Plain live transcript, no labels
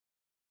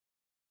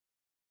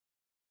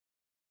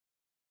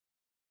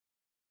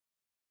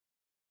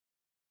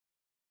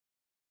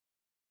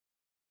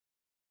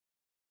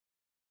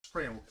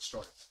pray and we'll get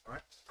started. All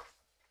right.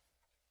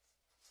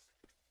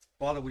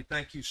 Father, we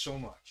thank you so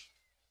much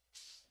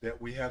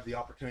that we have the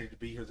opportunity to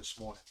be here this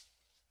morning.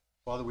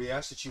 Father, we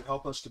ask that you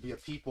help us to be a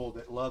people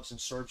that loves and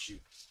serves you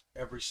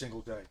every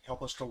single day.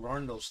 Help us to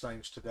learn those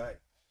things today.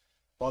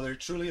 Father, it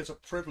truly is a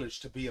privilege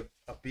to be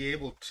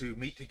able to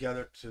meet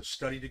together, to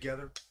study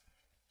together,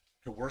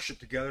 to worship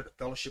together, to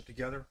fellowship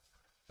together.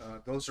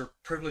 Those are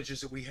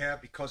privileges that we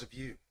have because of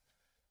you,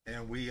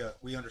 and we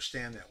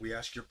understand that. We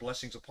ask your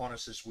blessings upon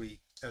us as we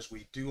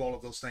do all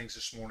of those things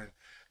this morning.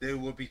 They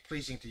will be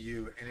pleasing to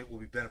you, and it will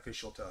be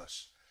beneficial to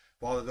us.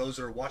 Father, those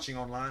that are watching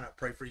online, I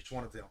pray for each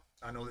one of them.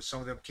 I know that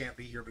some of them can't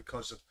be here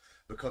because of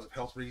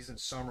health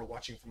reasons. Some are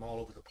watching from all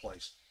over the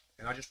place,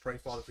 and I just pray,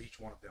 Father, for each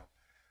one of them.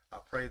 I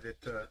pray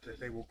that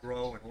they will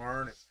grow and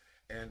learn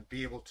and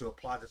be able to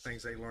apply the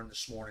things they learned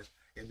this morning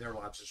in their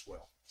lives as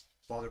well.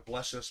 Father,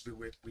 bless us.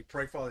 We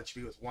pray, Father, that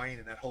you be with Wayne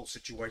in that whole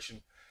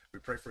situation. We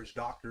pray for his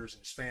doctors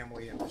and his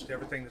family and just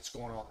everything that's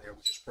going on there.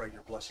 We just pray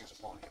your blessings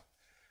upon him.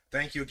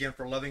 Thank you again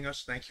for loving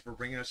us. Thank you for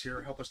bringing us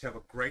here. Help us to have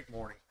a great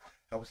morning.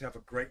 Help us to have a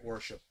great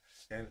worship.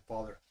 And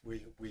Father,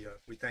 we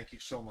thank you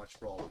so much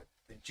for all of it.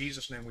 In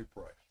Jesus' name we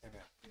pray.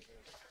 Amen.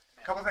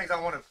 A couple of things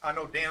I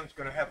know Dan's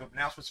going to have an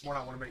announcement this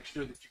morning. I want to make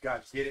sure that you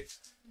guys get it.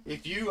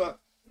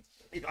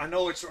 I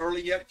know it's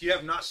early yet. If you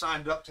have not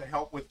signed up to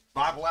help with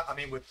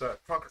with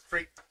Trunk or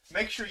Treat,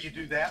 make sure you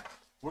do that.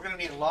 We're going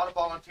to need a lot of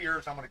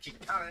volunteers. I'm going to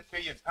keep counting it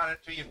to you and counting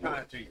it to you and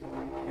counting it to you.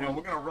 You know,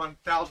 we're going to run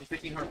 1,000,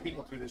 1,500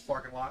 people through this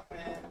parking lot,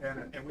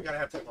 and we got to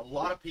have a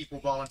lot of people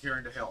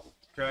volunteering to help.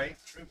 Okay,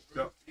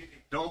 so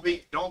don't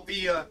be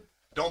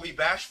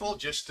bashful.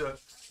 Just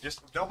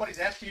nobody's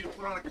asking you to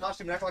put on a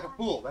costume and act like a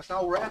fool. That's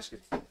not what we're asking.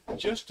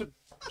 Just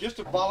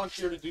to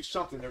volunteer to do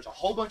something. There's a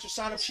whole bunch of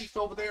sign-up sheets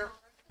over there.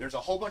 There's a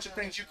whole bunch of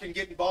things you can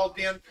get involved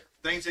in,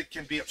 things that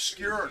can be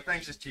obscure or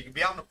things that you can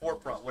be out in the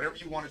forefront, whatever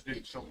you want to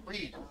do. So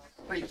please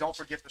don't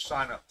forget to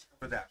sign up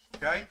for that,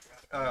 okay?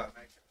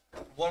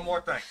 One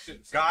more thing.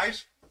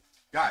 Guys,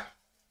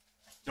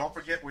 don't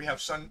forget we have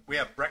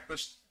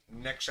breakfast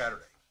next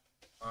Saturday,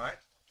 all right?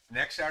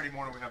 Next Saturday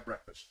morning we have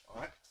breakfast,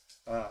 all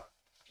right?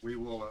 We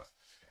will,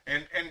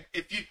 and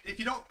if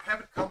you don't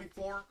haven't come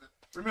before,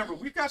 remember,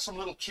 we've got some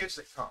little kids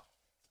that come,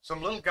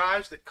 some little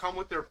guys that come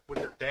with their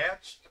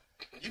dads.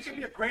 You can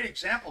be a great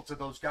example to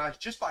those guys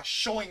just by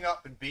showing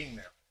up and being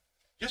there,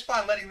 just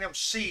by letting them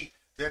see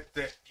that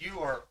you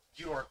are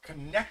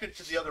connected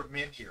to the other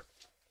men here.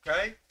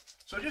 Okay,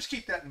 so just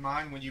keep that in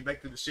mind when you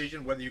make the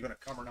decision whether you're going to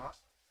come or not.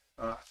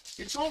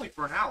 It's only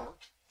for an hour.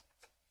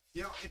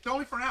 You know, it's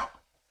only for an hour,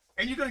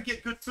 and you're going to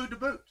get good food to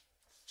boot.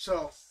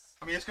 So,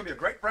 I mean, it's going to be a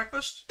great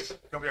breakfast. It's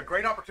going to be a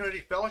great opportunity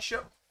to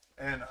fellowship,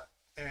 and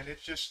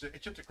it's just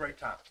a great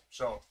time.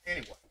 So,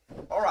 anyway,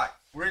 all right,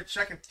 we're in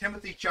 2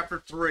 Timothy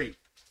chapter 3.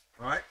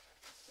 All right.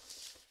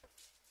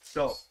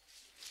 So,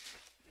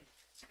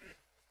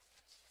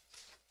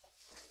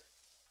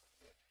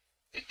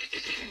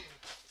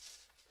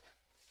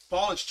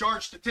 Paul has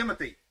charged to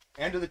Timothy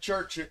and to the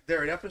church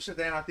there at Ephesus,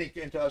 and I think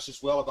into us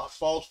as well, about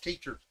false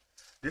teachers.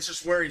 This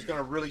is where he's going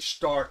to really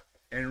start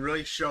and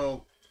really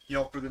show, you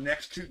know, for the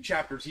next 2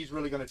 chapters, he's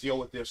really going to deal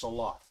with this a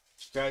lot.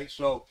 Okay,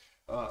 so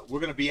we're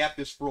going to be at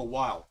this for a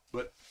while,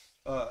 but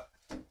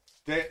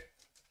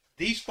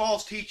these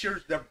false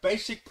teachers, their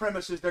basic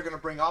premise is they're going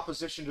to bring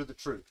opposition to the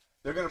truth.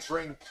 They're going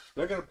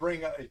to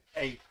bring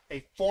a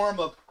form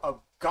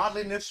of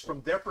godliness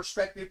from their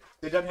perspective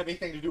that doesn't have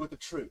anything to do with the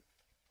truth.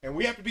 And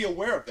we have to be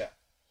aware of that.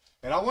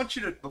 And I want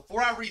you to,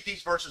 before I read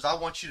these verses, I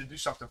want you to do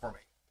something for me.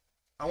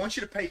 I want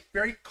you to pay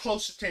very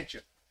close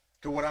attention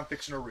to what I'm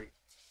fixing to read.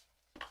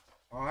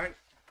 All right?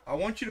 I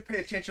want you to pay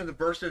attention to the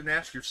verses and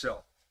ask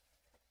yourself.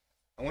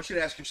 I want you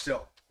to ask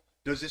yourself,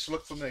 does this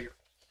look familiar?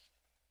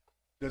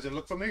 Does it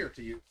look familiar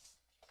to you?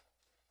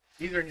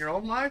 Either in your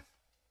own life,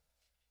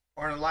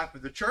 or in the life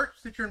of the church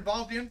that you're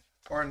involved in,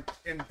 or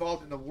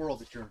involved in the world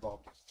that you're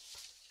involved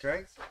in.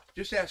 Okay?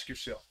 Just ask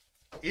yourself,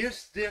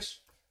 is this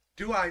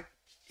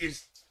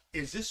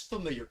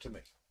familiar to me?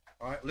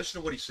 All right,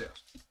 listen to what he says.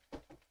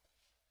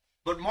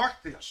 But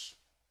mark this.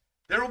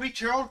 There will be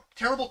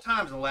terrible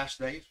times in the last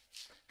days.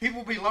 People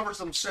will be lovers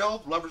of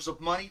themselves, lovers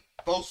of money,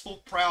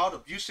 boastful, proud,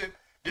 abusive,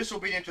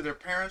 disobedient to their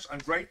parents,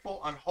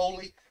 ungrateful,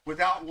 unholy,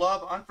 without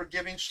love,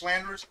 unforgiving,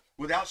 slanderous,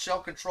 without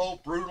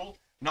self-control, brutal,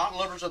 not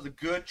lovers of the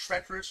good,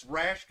 treacherous,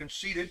 rash,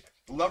 conceited,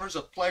 lovers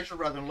of pleasure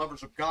rather than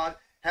lovers of God,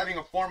 having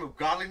a form of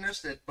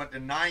godliness but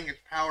denying its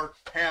power,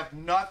 have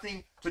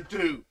nothing to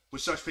do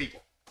with such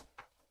people.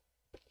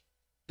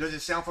 Does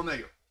it sound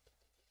familiar?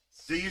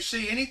 Do you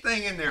see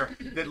anything in there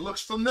that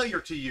looks familiar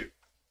to you?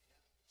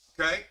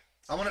 Okay?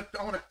 I want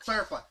to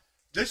clarify.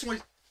 This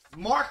one,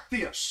 mark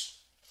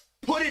this.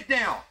 Put it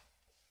down.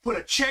 Put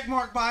a check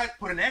mark by it.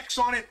 Put an X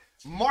on it.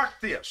 Mark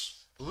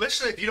this.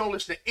 Listen, if you don't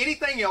listen to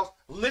anything else,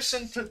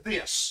 listen to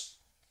this.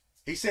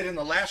 He said in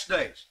the last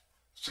days.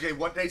 Okay,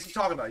 what days is he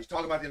talking about? He's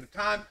talking about the end of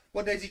time.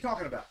 What days is he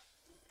talking about?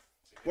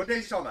 What days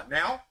is he talking about?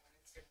 Now?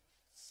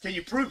 Can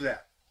you prove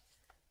that?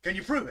 Can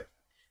you prove it?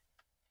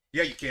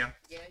 Yeah, you can.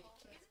 Yeah, you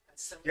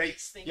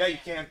can. Yeah, you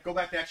can. Go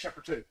back to Acts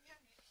chapter 2.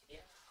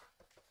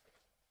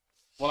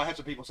 Well, I had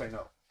some people say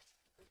no.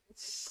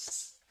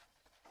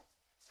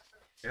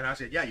 And I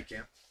said, yeah, you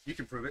can. You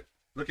can prove it.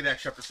 Look at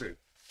Acts chapter 2.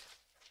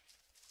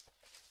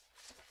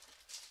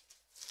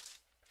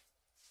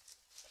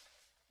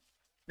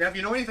 Now, if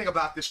you know anything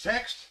about this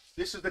text,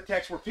 this is the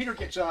text where Peter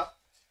gets up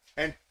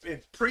and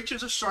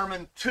preaches a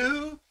sermon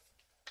to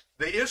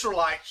the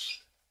Israelites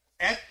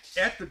at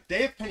the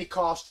day of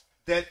Pentecost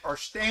that are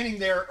standing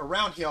there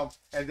around him,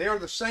 and they're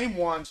the same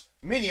ones,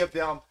 many of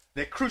them,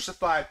 that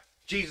crucified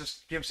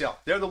Jesus himself.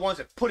 They're the ones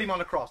that put him on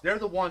the cross. They're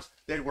the ones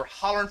that were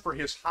hollering for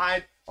his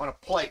hide on a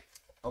plate,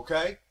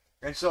 okay?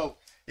 And so,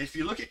 if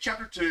you look at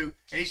chapter 2,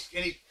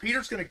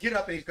 Peter's going to get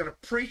up and he's going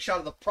to preach out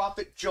of the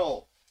prophet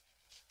Joel,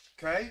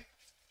 okay?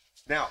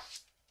 Now,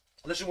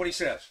 listen to what he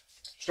says,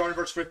 starting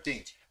verse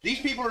 15.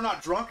 These people are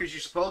not drunk, as you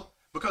suppose,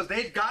 because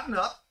they had gotten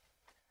up.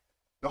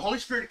 The Holy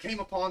Spirit came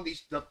upon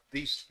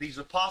these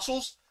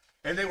apostles,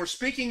 and they were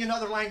speaking in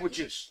other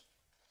languages.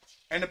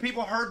 And the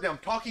people heard them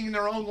talking in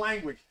their own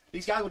language.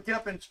 These guys would get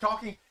up and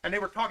talking, and they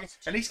were talking,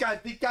 and these guys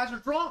are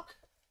drunk.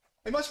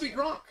 They must be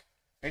drunk.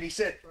 And he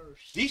said,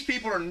 these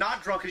people are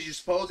not drunk as you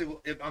suppose.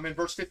 I'm in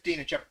verse 15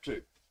 in chapter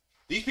 2.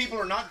 These people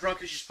are not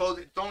drunk as you suppose.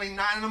 It's only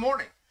 9 in the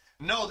morning.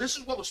 No, this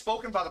is what was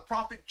spoken by the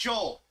prophet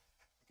Joel.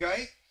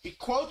 Okay? He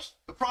quotes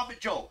the prophet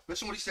Joel.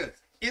 Listen to what he said.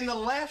 In the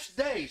last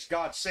days,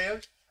 God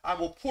says, I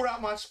will pour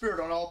out my spirit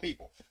on all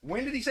people.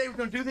 When did he say we're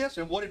going to do this?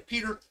 And what did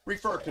Peter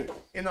refer to?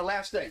 In the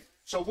last days.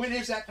 So when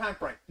is that time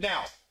frame?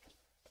 Now.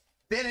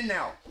 Then and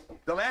now.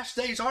 The last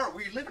days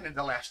we're living in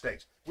the last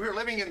days. We're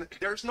living in,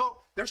 there's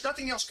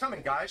nothing else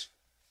coming, guys.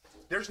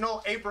 There's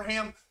no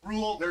Abraham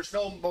rule. There's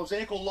no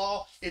Mosaical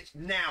law. It's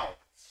now.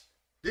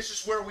 This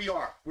is where we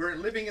are. We're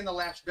living in the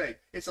last day.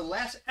 It's the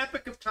last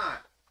epoch of time.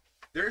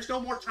 There is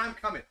no more time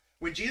coming.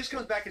 When Jesus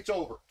comes back, it's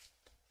over.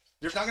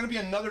 There's not going to be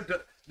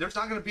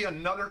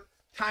another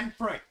time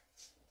frame.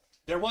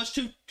 There was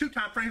two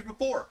time frames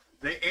before.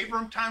 The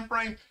Abraham time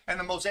frame and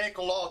the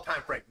Mosaical law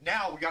time frame.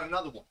 Now we got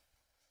another one.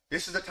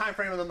 This is the time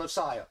frame of the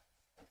Messiah.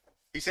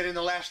 He said in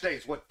the last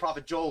days, what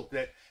prophet Joel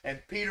did, and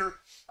Peter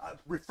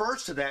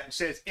refers to that and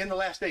says, in the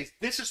last days,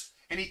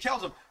 and he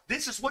tells them,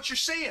 this is what you're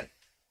seeing.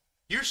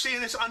 You're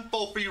seeing this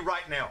unfold for you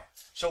right now.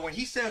 So when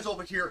he says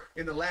over here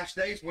in the last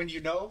days, when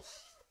you know,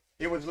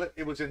 it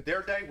was in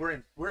their day. We're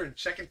in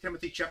 2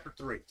 Timothy chapter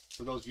 3,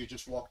 for those of you who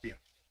just walked in. It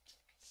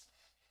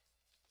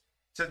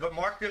says, but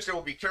mark this, there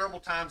will be terrible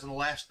times in the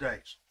last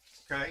days.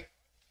 Okay?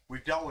 We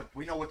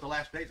know what the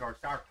last days are.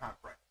 It's our time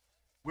frame.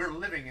 We're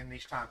living in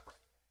these time frames.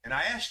 And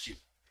I asked you,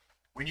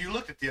 when you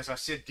looked at this, I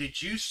said,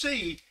 did you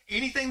see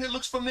anything that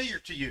looks familiar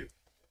to you?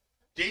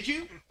 Did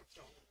you?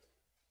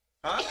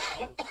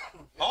 Huh?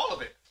 All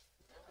of it.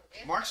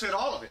 Mark said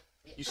all of it.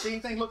 You see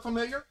anything look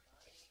familiar?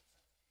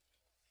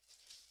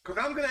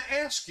 Because I'm going to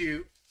ask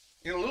you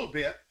in a little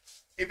bit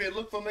if it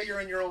looked familiar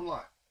in your own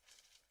life.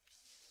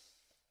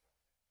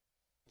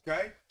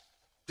 Okay?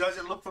 Does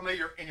it look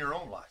familiar in your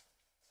own life?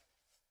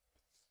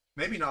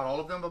 Maybe not all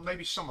of them, but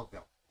maybe some of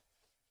them.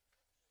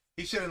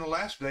 He said in the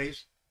last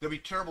days, there'll be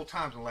terrible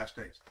times in the last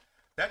days.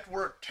 That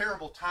word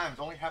terrible times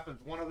only happens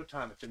one other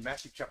time. It's in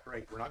Matthew chapter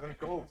 8. We're not going to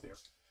go over there.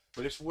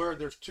 But it's where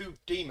there's two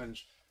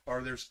demons,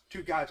 or there's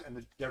two guys,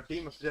 and they're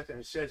demons of death, and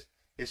it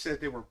says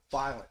they were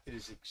violent. It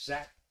is the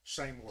exact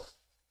same word.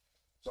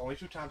 It's only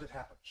 2 times it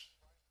happens.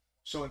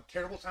 So in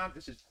terrible times,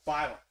 this is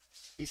violent.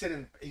 He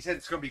said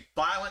it's going to be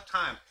violent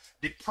time,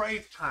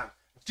 depraved time,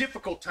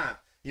 difficult time.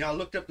 You know, I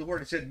looked up the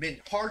word. It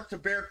said hard to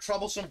bear,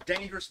 troublesome,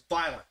 dangerous,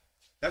 violent.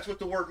 That's what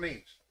the word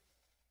means.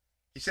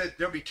 He said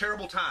there'll be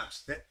terrible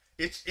times. That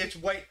it's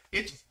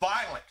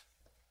violent.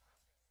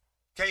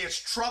 Okay, it's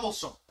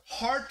troublesome,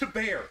 hard to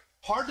bear,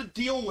 hard to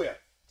deal with.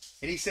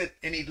 And he said,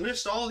 and he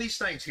lists all these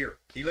things here.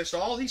 He lists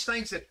all these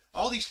things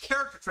all these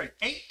character traits,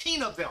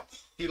 18 of them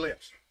he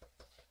lists.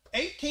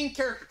 18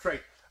 character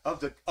traits of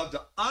the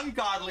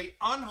ungodly,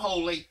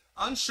 unholy,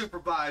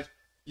 unsupervised,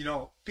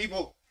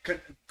 people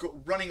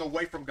running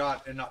away from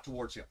God and not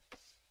towards him.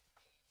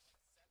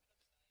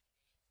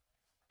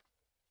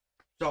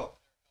 So,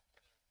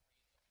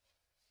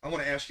 I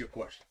want to ask you a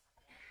question.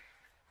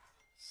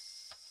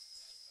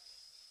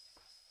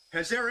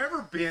 Has there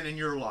ever been in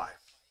your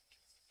life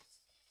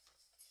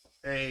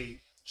a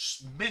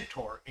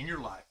mentor in your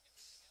life,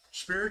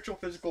 spiritual,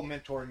 physical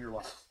mentor in your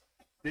life,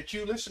 that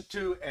you listened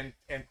to and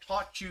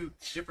taught you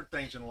different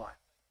things in life?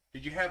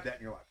 Did you have that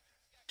in your life?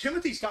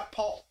 Timothy's got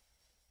Paul.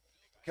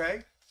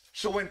 Okay?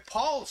 So when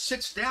Paul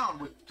sits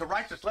down to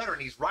write this letter,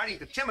 and he's writing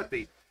to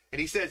Timothy,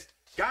 and he says,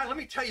 guy, let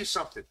me tell you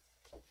something.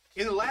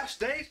 In the last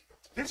days,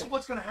 this is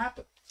what's going to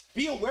happen.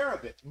 Be aware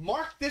of it.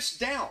 Mark this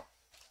down.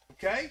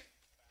 Okay?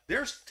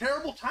 There's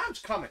terrible times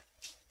coming.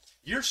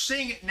 You're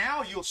seeing it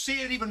now. You'll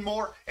see it even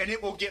more, and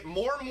it will get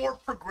more and more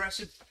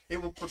progressive.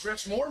 It will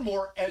progress more and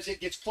more as it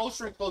gets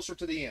closer and closer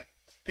to the end.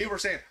 People are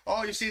saying,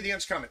 oh, you see the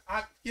end's coming.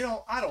 I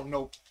don't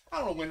know. I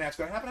don't know when that's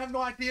going to happen. I have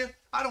no idea.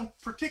 I don't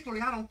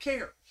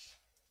care.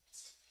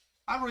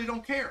 I really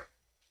don't care.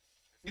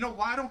 You know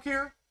why I don't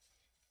care?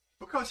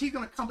 Because he's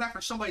going to come back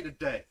for somebody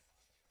today.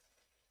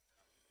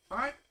 All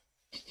right?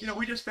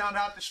 We just found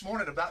out this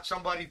morning about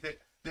somebody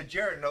that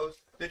Jared knows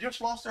that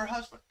just lost their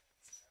husband.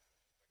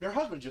 Their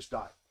husband just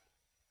died.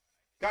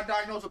 Got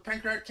diagnosed with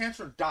pancreatic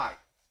cancer and died.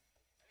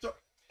 So,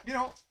 you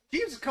know,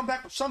 Jesus come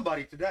back for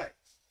somebody today.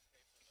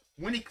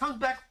 When he comes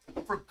back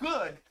for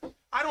good,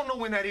 I don't know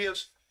when that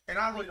is, and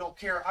I really don't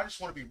care. I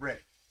just want to be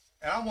ready.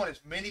 And I want as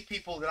many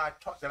people that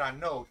I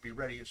know to be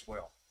ready as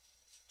well.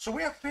 So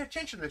we have to pay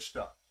attention to this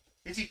stuff.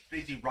 Is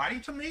he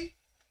writing to me?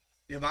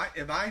 Am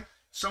I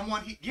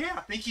someone yeah,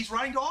 I think he's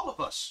writing to all of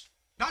us.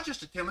 Not just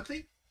to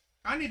Timothy.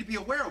 I need to be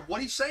aware of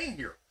what he's saying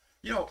here.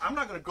 You know, I'm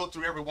not going to go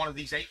through every one of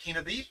these 18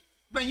 of these.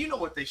 Man, you know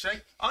what they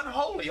say.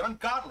 Unholy,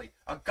 ungodly.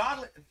 A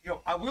godly, you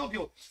know, I will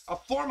do a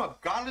form of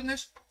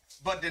godliness,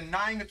 but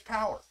denying its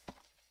power.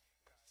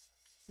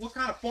 What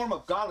kind of form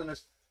of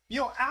godliness?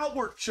 You know,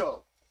 outward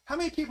show. How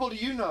many people do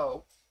you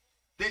know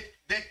that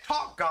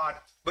talk God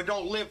but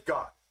don't live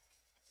God?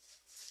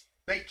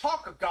 They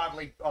talk a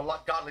godly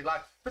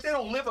life, but they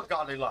don't live a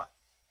godly life.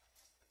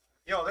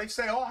 You know, they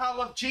say, "Oh, how I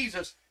love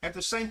Jesus." At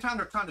the same time,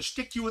 they're trying to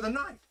stick you with a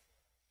knife.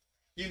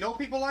 You know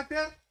people like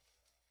that?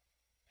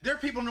 There are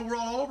people in the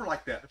world all over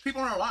like that. There are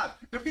people in our lives.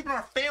 There are people in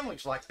our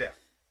families like that.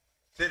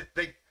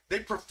 They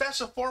profess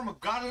a form of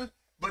godliness,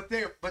 but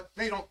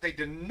they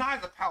deny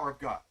the power of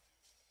God.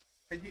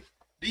 And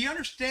do you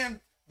understand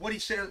what he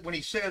says when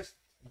he says,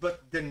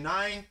 "But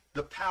denying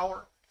the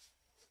power"?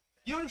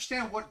 Do you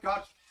understand what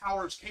God's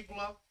power is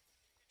capable of?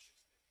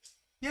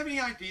 You have any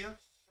idea?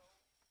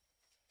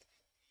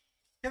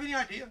 You have any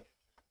idea?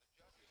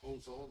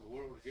 Holds all the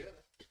world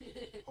together.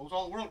 Holds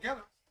all the world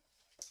together.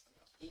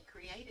 He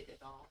created it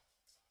all.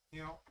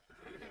 You know,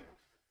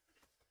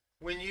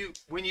 when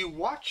you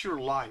watch your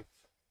life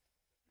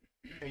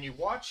and you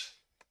watch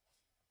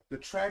the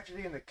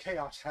tragedy and the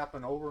chaos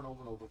happen over and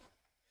over and over,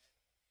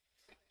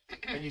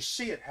 and you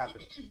see it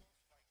happen,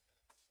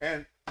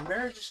 and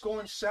marriage is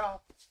going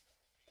south,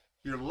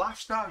 your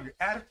lifestyle, your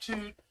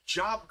attitude,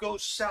 job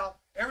goes south,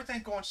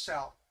 everything going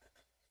south,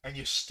 and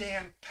you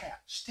stand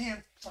pat,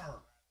 stand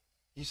firm.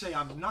 You say,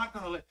 "I'm not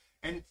going to let,"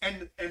 and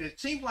it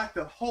seems like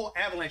the whole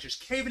avalanche is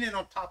caving in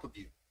on top of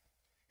you.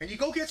 And you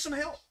go get some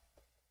help.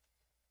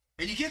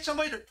 And you get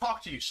somebody to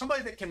talk to you,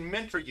 somebody that can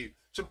mentor you,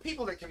 some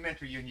people that can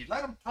mentor you, and you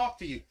let them talk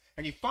to you,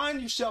 and you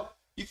find yourself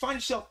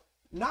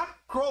not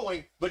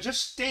growing, but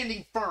just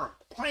standing firm,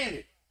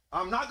 planted.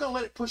 I'm not going to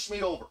let it push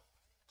me over.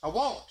 I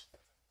won't.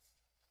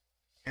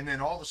 And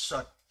then all of a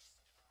sudden,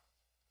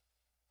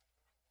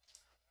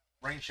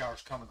 rain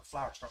showers come and the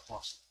flowers start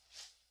blossoming.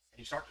 And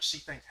you start to see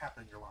things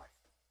happen in your life.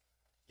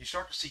 You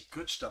start to see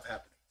good stuff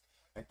happening.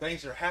 And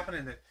things that are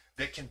happening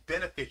that can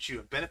benefit you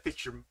and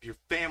benefit your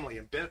family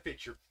and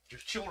benefit your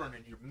children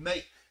and your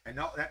mate and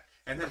all that,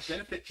 and then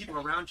benefit people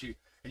around you.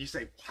 And you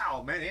say,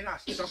 "Wow, man, ain't I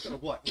something or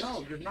what?"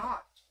 No, you're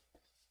not.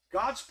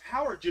 God's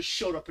power just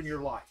showed up in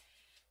your life.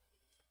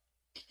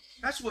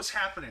 That's what's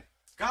happening.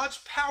 God's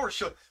power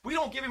showed. We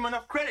don't give him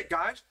enough credit,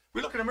 guys.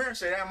 We look in the mirror and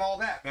say, "I'm all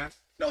that, man."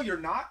 No, you're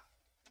not.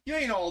 You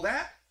ain't all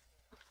that.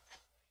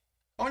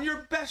 On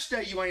your best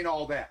day, you ain't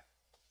all that.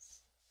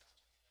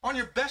 On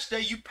your best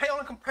day, you pale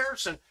in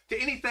comparison to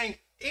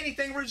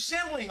anything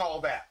resembling all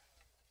that.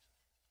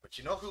 But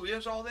you know who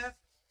is all that?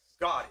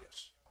 God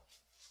is.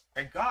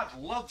 And God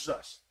loves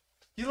us.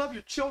 You love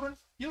your children?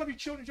 You love your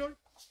children, Jody?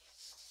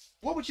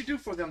 What would you do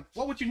for them?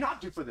 What would you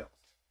not do for them?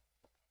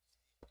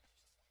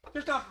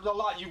 There's not a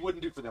lot you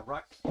wouldn't do for them,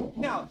 right?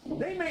 Now,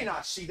 they may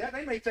not see that.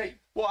 They may say,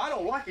 "Well, I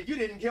don't like it. You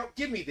didn't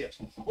give me this."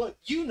 Well,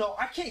 you know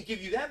I can't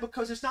give you that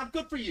because it's not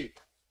good for you.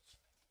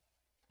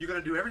 You're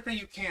going to do everything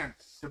you can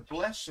to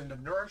bless and to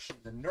nourish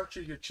and to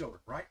nurture your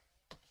children, right?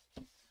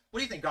 What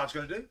do you think God's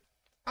going to do?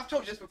 I've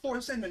told you this before.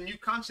 This isn't a new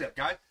concept,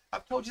 guys.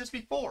 I've told you this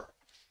before.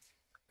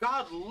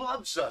 God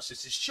loves us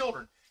as his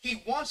children.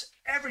 He wants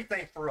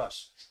everything for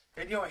us.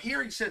 And, you know,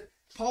 here he said,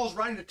 Paul's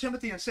writing to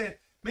Timothy and saying,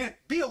 "Man,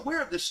 be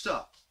aware of this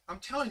stuff. I'm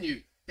telling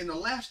you, in the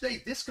last day,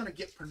 this is going to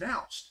get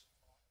pronounced."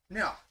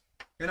 Now,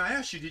 and I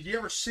asked you, did you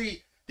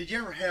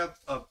ever have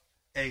a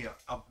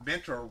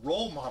mentor, a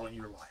role model in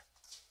your life?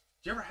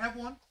 Did you ever have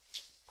one?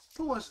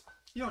 Who was,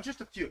 you know,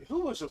 just a few.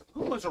 Who was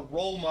a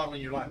role model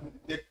in your life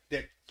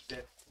that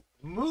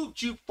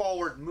moved you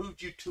forward,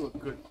 moved you to a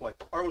good place,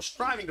 or was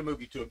striving to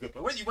move you to a good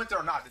place? Whether you went there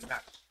or not didn't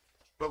matter,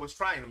 but was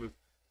trying to move.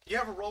 Do you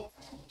have a role?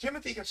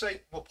 Timothy can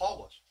say, "Well, Paul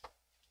was."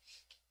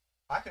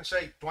 I can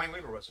say Dwayne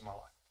Wheeler was in my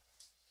life.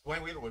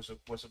 Dwayne Wheeler was a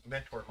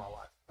mentor in my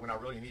life when I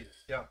really needed it.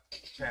 Yeah,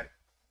 Patty.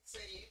 So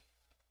you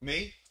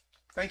Me?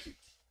 Thank you.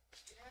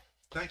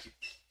 Thank you.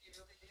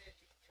 really did.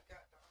 You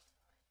got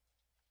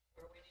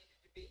where we needed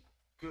to be.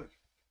 Good.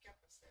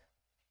 Kept us there.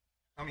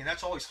 I mean,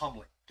 that's always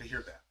humbling to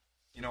hear that.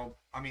 You know,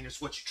 I mean,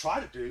 it's what you try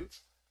to do.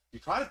 You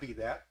try to be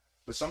that,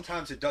 but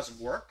sometimes it doesn't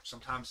work.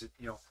 Sometimes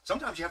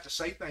sometimes you have to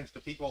say things to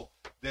people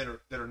that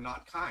are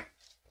not kind.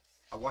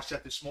 I watched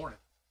that this morning,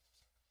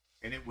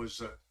 and it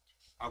was,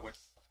 I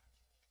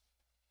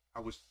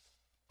was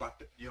about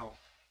to, you know,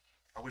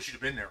 I wish you'd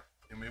have been there.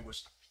 I mean, it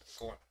was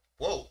going,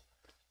 whoa.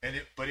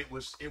 But it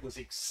was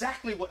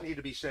exactly what needed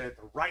to be said at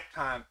the right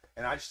time,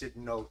 and I just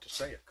didn't know to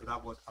say it because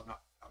I'm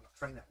not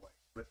trained that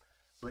way.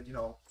 But you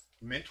know,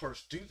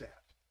 mentors do that.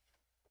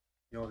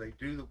 You know, they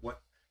do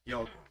what you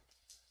know,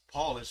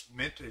 Paul is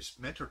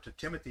mentor to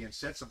Timothy and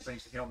said some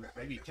things to him that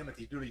maybe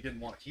Timothy really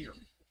didn't want to hear,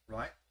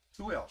 right?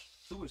 Who else?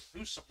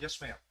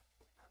 Yes, ma'am.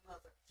 My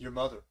mother. Your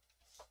mother.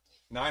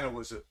 Nina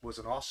was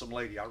an awesome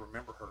lady. I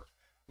remember her.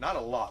 Not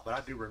a lot, but I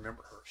do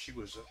remember her. She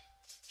was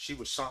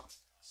something.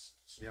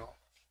 You know.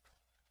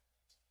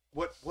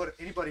 What?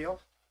 Anybody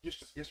else?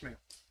 Yes, ma'am.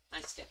 My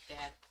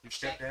stepdad. Your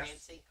Jack stepdad?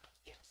 Nancy.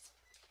 Yes.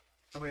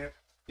 Somebody else?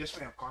 Yes,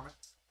 ma'am. Carmen.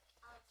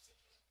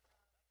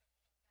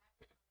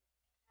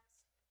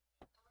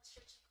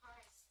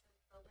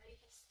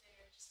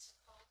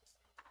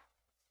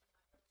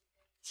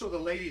 So the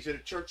ladies at a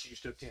church you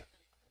used to attend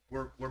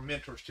were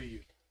mentors to you.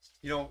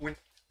 You know,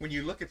 when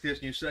you look at this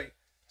and you say,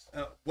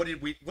 what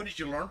did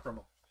you learn from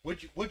them? What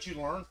did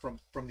you learn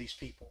from these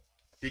people?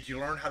 Did you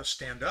learn how to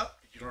stand up?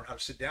 Did you learn how to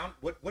sit down?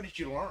 What did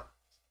you learn?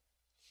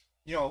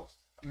 You know,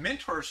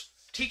 mentors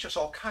teach us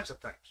all kinds of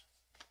things.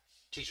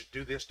 Teach us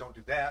do this, don't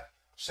do that,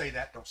 say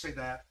that, don't say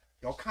that.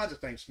 All kinds of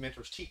things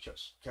mentors teach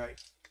us. Okay,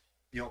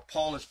 you know,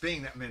 Paul is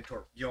being that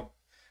mentor. You know,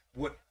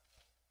 what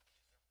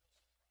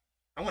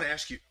I want to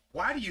ask you,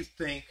 why do you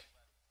think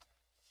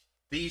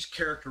these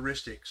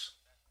characteristics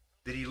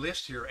that he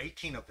lists here,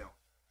 18 of them,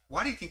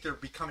 why do you think they're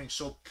becoming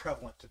so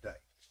prevalent today?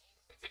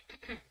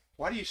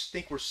 Why do you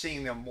think we're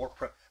seeing them more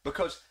prevalent?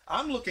 Because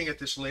I'm looking at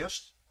this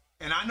list,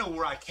 and I know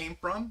where I came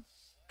from,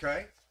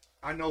 okay?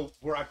 I know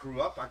where I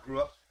grew up.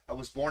 I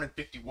was born in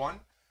 51,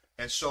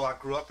 and so I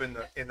grew up in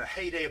the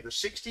heyday of the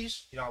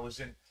 60s. You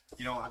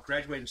know, I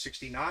graduated in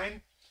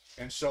 69,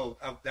 and so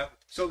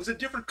so it was a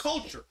different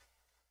culture.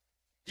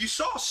 You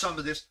saw some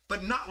of this,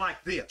 but not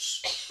like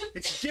this.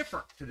 It's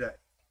different today,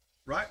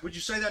 right? Would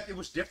you say that it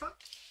was different?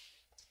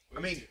 I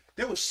mean,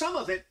 there was some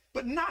of it,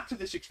 but not to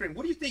this extreme.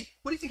 What do you think?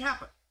 What do you think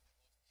happened?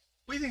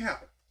 What do you think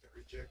happened? They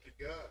rejected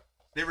God.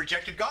 They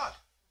rejected God.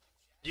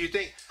 Do you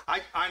think?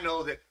 I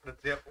know that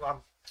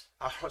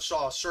I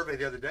saw a survey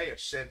the other day. It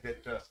said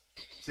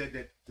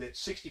that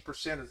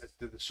 60%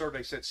 of the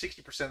survey said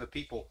 60% of the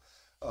people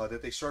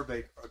that they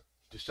surveyed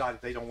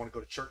decided they don't want to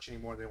go to church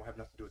anymore. They don't have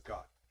nothing to do with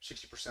God.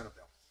 60% of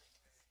them.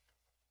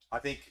 I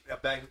think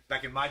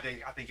back in my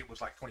day, I think it was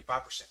like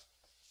 25%.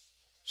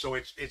 So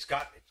it's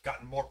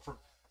gotten more,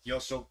 you know.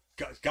 So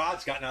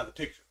God's gotten out of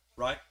the picture,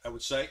 right? I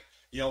would say,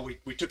 you know,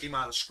 we took him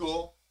out of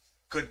school,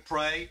 couldn't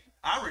pray.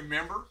 I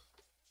remember,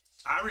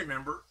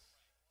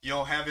 you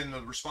know, having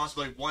the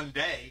responsibility one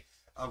day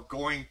of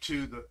going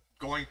to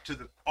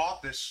the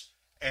office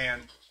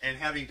and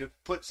having to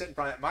sit in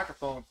front of that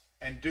microphone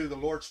and do the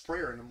Lord's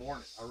Prayer in the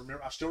morning.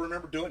 I still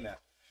remember doing that.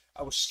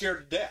 I was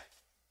scared to death.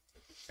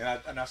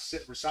 And I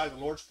recited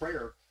the Lord's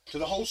Prayer to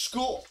the whole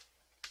school,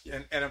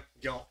 and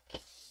you know,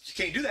 you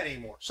can't do that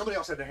anymore. Somebody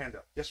else had their hand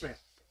up. Yes, ma'am.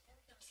 I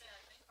was going to say,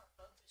 I think our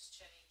focus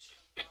changed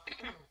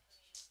from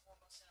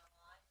foremost in our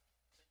life,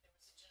 but there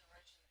was a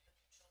generation that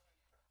put their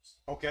children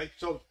first. Okay,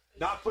 so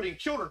not putting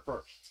children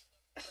first.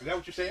 Is that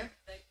what you're saying?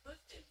 They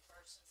put them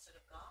first instead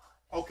of God.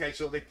 Okay,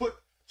 so they put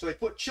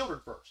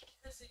children first.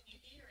 Because if you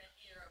hear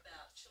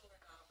about children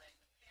not obeying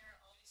the parent,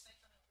 all these things,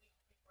 I mean,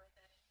 we bring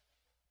that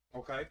in.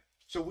 Okay,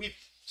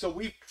 so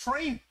we've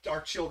trained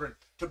our children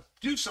to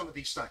do some of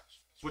these things.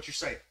 That's what you're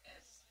saying.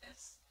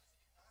 As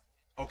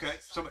Okay,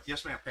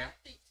 yes, ma'am, Pam. I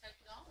think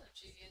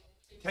technology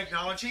and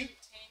Technology?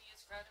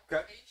 instantaneous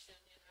gratification,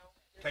 you know.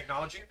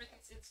 Technology?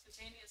 Everything's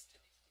instantaneous to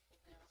these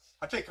people now.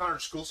 I take Connor to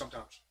school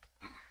sometimes,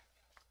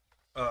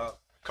 a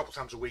couple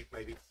times a week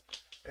maybe,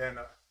 and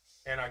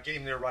I get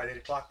him there right at 8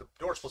 o'clock. The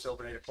door's supposed to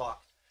open at 8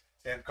 o'clock,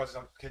 and because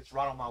it's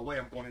right on my way,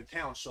 I'm going into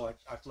town, so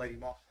I let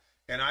him off.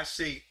 And I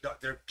see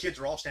their kids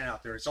are all standing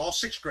out there. It's all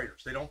sixth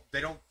graders. They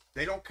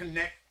don't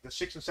connect. The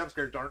 6th and 7th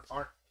graders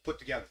aren't put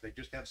together. They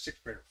just have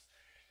 6th graders,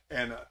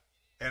 and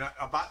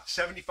about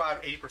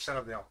 75-80%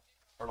 of them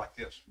are like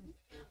this.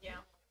 Yeah.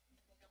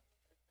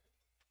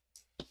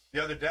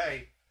 The other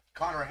day,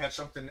 Connor had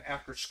something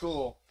after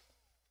school,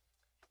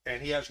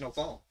 and he has no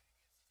phone,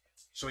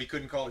 so he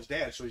couldn't call his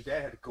dad. So his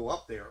dad had to go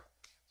up there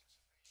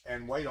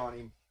and wait on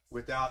him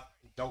without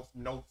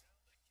no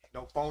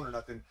phone or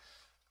nothing.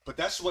 But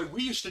that's the way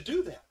we used to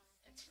do that.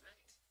 That's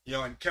right. You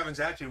know, and Kevin's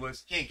attitude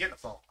was he ain't getting a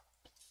phone.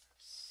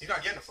 He's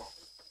not getting a phone.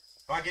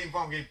 If I get him a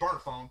phone, I'm getting burn a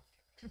phone.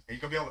 And he's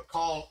gonna be able to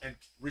call and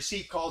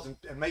receive calls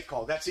and make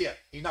calls. That's it.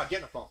 He's not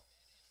getting a phone.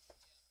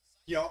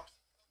 You know,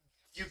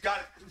 you've got,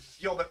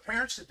 you know, the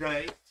parents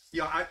today,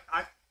 you know,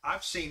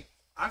 I've seen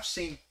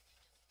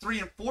 3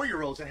 and 4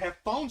 year olds that have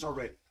phones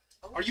already.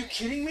 Are you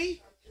kidding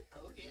me?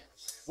 Oh,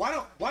 yes.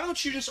 Why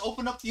don't you just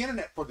open up the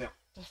internet for them?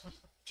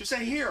 Just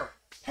say, here,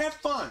 have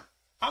fun.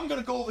 I'm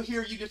going to go over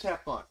here. You just have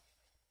fun.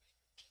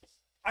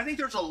 I think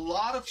there's a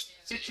lot of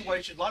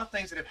situations, a lot of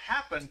things that have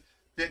happened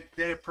that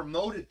have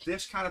promoted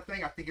this kind of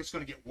thing. I think it's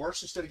going to get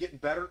worse instead of getting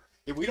better.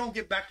 If we don't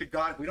get back to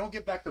God, if we don't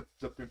get back to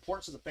the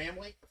importance of the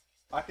family,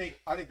 I think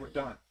we're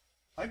done.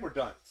 I think we're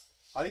done.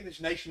 I think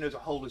this nation as a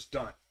whole is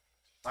done.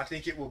 I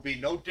think it will be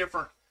no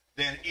different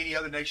than any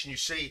other nation you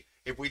see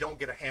if we don't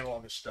get a handle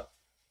on this stuff.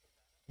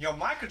 You know,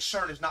 my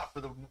concern is not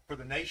for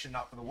the nation,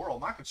 not for the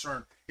world. My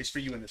concern is for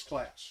you in this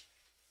class.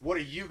 What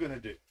are you going to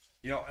do?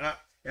 You know,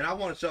 and I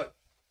want to tell you,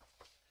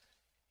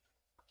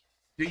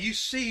 Do you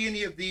see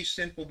any of these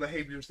sinful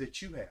behaviors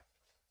that you have?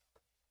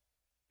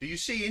 Do you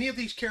see any of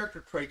these character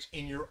traits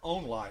in your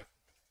own life?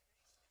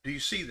 Do you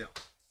see them?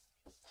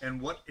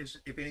 And what is,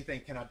 if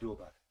anything, can I do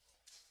about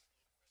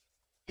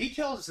it? He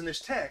tells us in this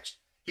text,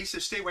 he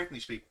says, stay away from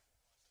these people.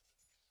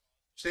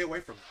 Stay away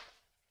from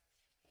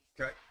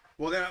them. Okay?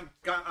 Well, then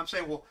I'm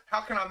saying, well,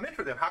 how can I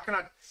mentor them? How can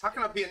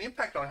I be an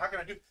impact on them? How can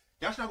I do?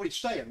 That's not what he's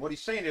saying. What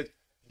he's saying is,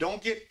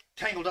 don't get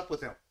tangled up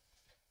with them.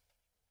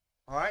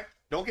 All right?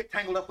 Don't get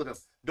tangled up with them.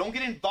 Don't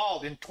get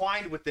involved,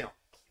 entwined with them.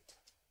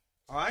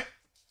 All right?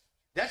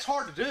 That's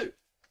hard to do,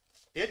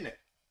 isn't it?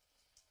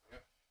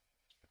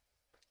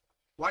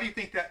 Why do you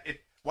think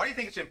why do you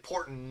think it's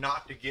important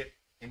not to get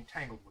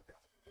entangled with them?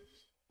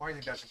 Why do you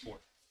think that's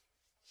important?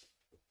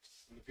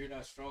 If you're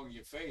not strong in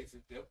your faith,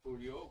 they'll pull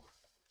you over.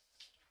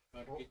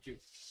 Try to get you.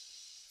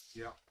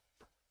 Yeah.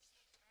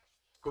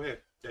 Go ahead,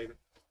 David.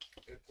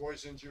 It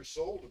poisons your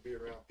soul to be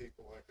around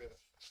people like that.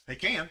 It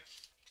can.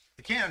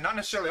 It can. Not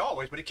necessarily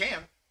always, but it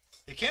can.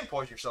 It can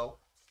poison your soul.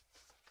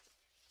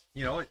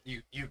 You know,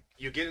 you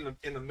get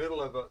in the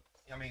middle of a.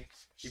 I mean,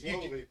 if you,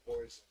 Slowly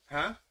poison.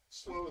 huh?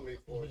 Slowly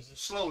poison.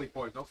 Slowly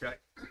poison. Okay.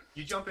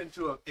 You jump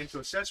into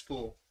a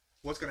cesspool.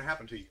 What's going to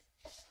happen to you?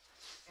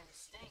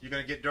 You're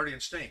going to get dirty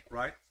and stink,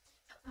 right?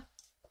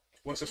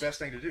 What's the best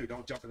thing to do?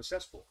 Don't jump in the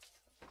cesspool,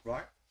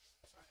 right?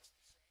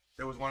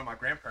 There was one of my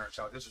grandparents'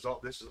 house. This is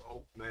old,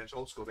 man. It's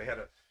old school. They had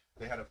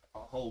a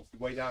hole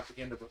way down at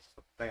the end of a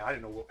thing. I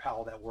didn't know how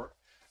all that worked,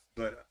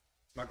 but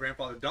my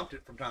grandfather dumped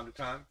it from time to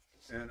time,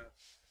 and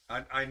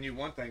I knew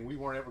one thing: we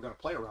weren't ever going to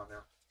play around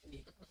there.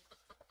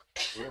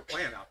 We were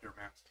playing out there,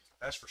 man.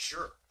 That's for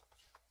sure,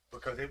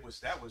 because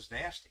that was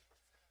nasty.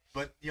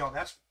 But you know,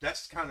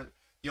 that's kind of,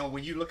 you know,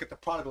 when you look at the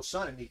prodigal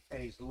son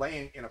and he's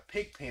laying in a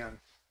pig pen,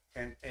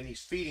 and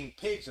he's feeding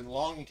pigs and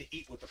longing to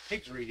eat what the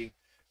pigs are eating.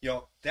 You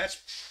know,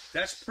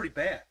 that's pretty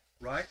bad,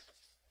 right?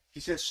 He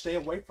says, stay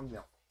away from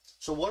them.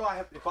 So what do I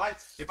have,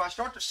 if I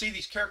start to see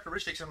these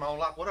characteristics in my own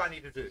life, what do I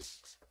need to do?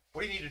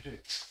 What do you need to do?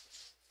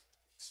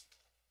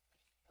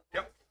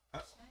 Yep.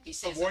 He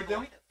says Avoid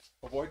them? them.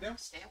 Avoid them?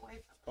 Stay away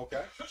from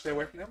Okay. Stay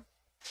away from them.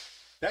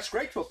 That's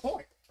great to a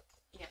point.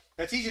 Yeah.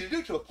 That's easy to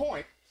do to a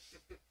point.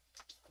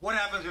 What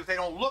happens if they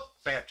don't look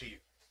bad to you?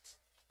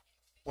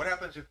 What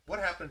happens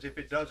if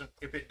it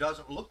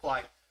doesn't look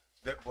like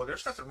that? Well,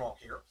 there's nothing wrong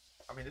here.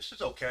 I mean, this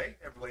is okay.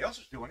 Everybody else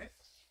is doing it.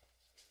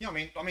 You know,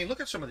 I mean, look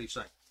at some of these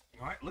things.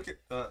 All right, look at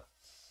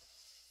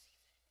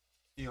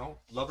you know,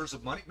 lovers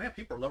of money. Man,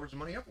 people are lovers of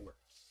money everywhere.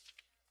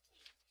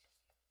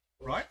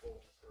 Right?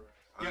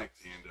 I think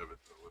the end of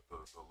it, though, with the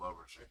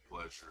lovers of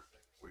pleasure,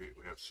 we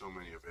have so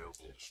many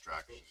available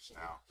distractions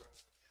now,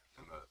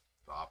 and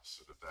the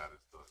opposite of that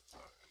is the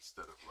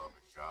instead of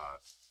loving God,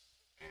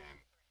 and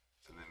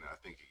then I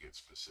think it gets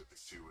specific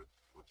too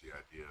with the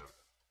idea of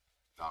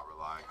not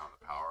relying on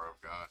the power of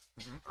God,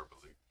 or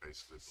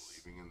basically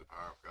believing in the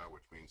power of God,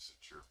 which means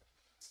that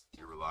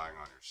you're relying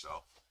on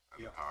yourself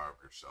and the power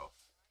of yourself.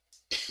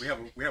 We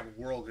have a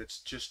world that's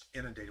just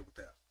inundated with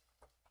that.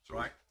 So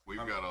Right. we've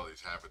got all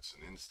these habits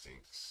and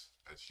instincts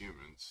as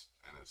humans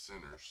and as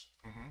sinners,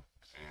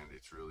 and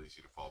it's real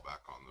easy to fall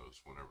back on those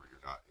whenever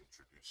you're not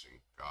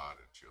introducing God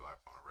into your life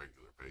on a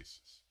regular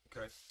basis.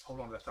 Okay, hold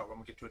on to that thought. I'm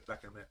gonna get to it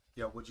back in a minute.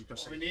 Yeah, what'd you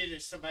just What we say? need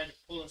is somebody to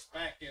pull us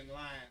back in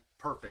line.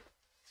 Perfect,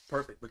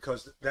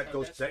 because that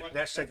goes That's what- that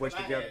that's what segues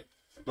I together.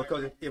 had.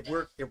 Because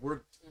if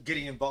we're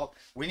getting involved,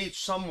 we need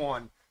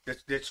someone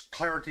that's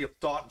clarity of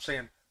thought and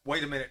saying,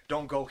 wait a minute,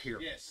 don't go here.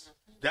 Yes.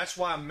 That's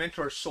why a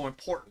mentor is so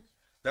important.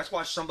 That's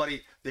why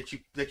somebody that you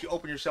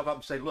open yourself up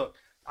and say, look,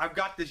 I've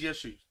got these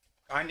issues.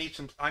 I need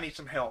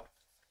some help.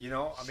 You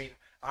know, I mean,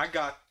 I've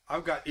got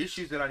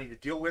issues that I need to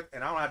deal with,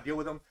 and I don't know how to deal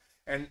with them.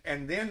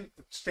 And then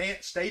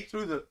stay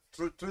through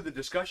the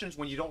discussions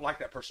when you don't like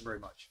that person very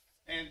much.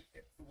 And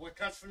what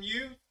comes from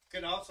you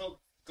could also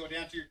go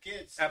down to your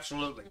kids.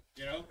 Absolutely.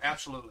 You know?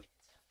 Absolutely.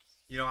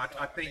 You know,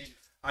 I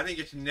think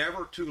it's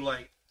never too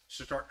late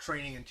to start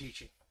training and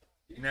teaching.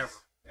 Never.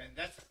 And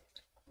that's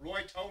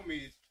Roy told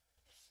me.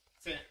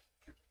 Said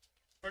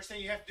first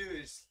thing you have to do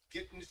is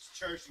get into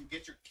church and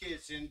get your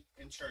kids in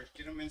church.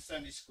 Get them in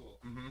Sunday school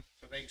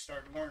so they can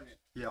start learning.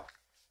 Yeah.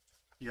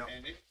 Yeah.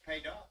 And it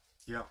paid off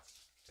Yeah.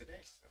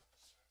 today.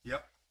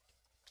 Yep.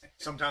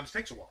 Sometimes it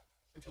takes a while.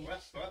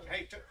 Well,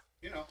 hey,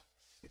 you know,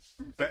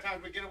 But,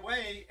 sometimes we get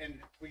away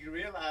and we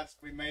realize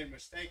we made a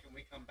mistake and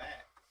we come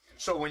back. You know?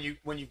 so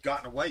when you've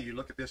gotten away, you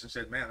look at this and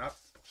said, man,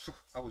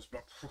 I was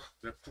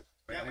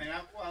Yeah,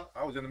 man.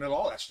 I was in the middle of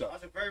all that I stuff.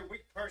 was a very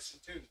weak person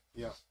too.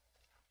 Yeah.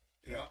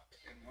 You know,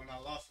 and when I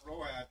lost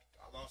Roy, I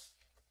lost.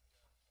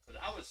 But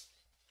I was.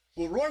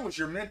 Well, Roy was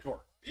your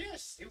mentor.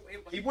 Yes,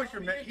 He was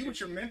your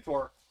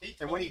mentor. He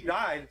And when he told me-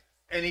 died,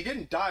 and he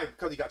didn't die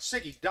because he got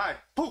sick, he died,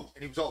 boom,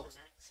 and he was over.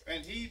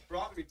 And he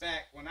brought me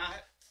back when I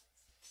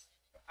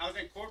was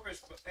in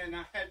Corpus, and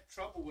I had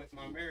trouble with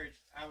my marriage.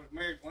 I was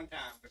married one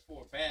time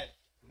before, bad,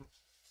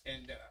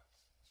 and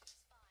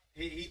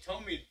he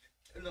told me,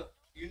 look,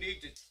 you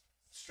need to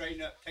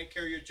straighten up, take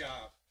care of your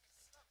job.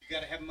 You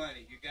got to have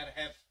money. You got to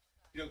have,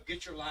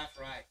 get your life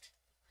right.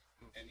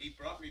 And he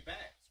brought me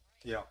back.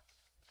 Yeah.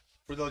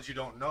 for those you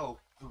don't know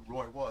who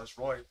Roy was,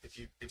 Roy, if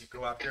you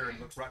go out there and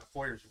look right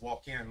before you, as you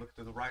walk in and look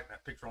to the right, and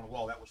that picture on the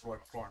wall, that was Roy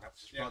McLaurin. That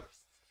was his brother.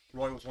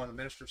 Roy was one of the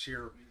ministers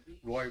here.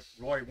 Roy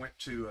went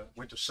to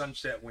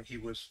Sunset when he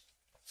was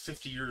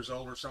 50 years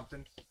old or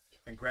something,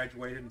 and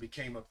graduated and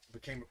became a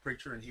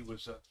preacher. And he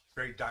was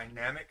very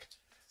dynamic,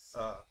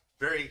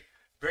 very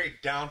very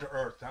down to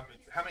earth. I mean,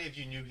 how many of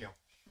you knew him?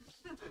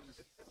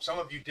 Some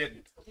of you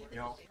didn't. You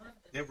know,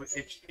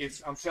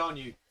 it's I'm telling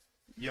you,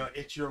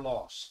 it's your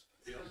loss.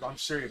 I'm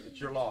serious. It's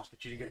your loss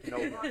that you didn't get to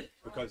know him,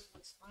 because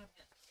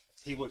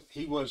he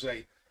was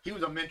a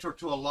mentor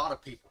to a lot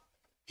of people.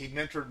 He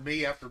mentored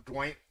me after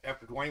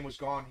Dwayne was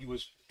gone. He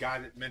was the guy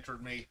that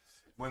mentored me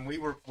when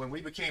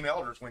we became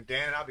elders. When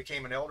Dan and I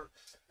became an elder,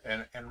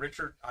 and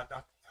Richard,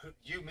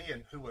 you, me,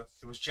 and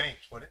it was James,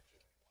 wasn't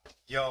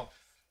it?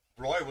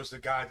 Roy was the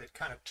guy that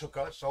kind of took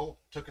us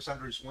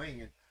under his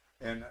wing,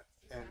 and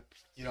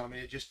I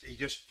mean, he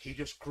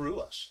just grew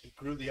us. He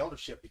grew the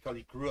eldership because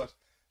he grew us.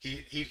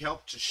 He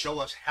helped to show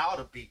us how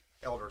to be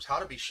elders, how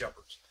to be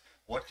shepherds,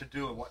 what to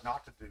do and what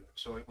not to do.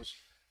 So it was,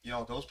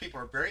 those people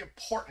are very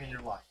important in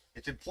your life.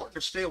 It's important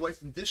to stay away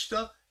from this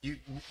stuff. You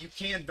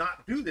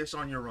cannot do this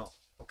on your own,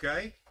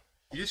 okay?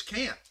 You just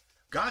can't.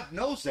 God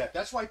knows that.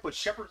 That's why he put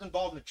shepherds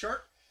involved in the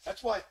church.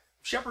 That's why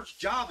shepherd's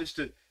job is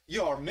to,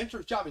 our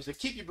mentor's job is to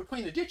keep you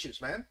between the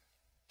ditches, man.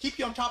 Keep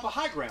you on top of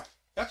high ground.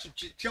 That's a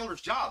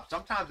elder's job.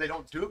 Sometimes they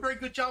don't do a very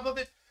good job of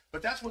it,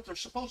 but that's what they're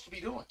supposed to be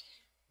doing,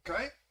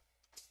 okay?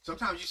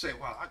 Sometimes you say,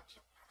 well,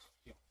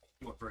 you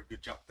do a very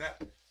good job at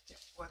that.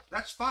 Well,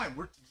 that's fine.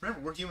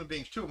 Remember, we're human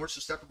beings too, and we're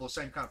susceptible to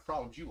the same kind of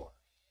problems you are.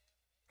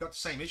 Got the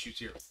same issues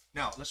here.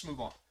 Now, let's move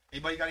on.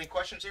 Anybody got any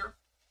questions here?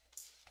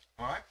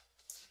 All right.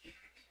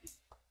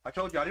 I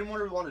told you I didn't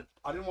want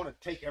to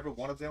take every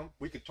one of them.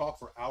 We could talk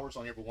for hours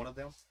on every one of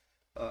them,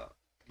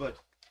 but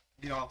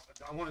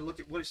I want to look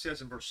at what it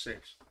says in verse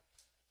 6.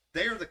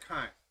 They are the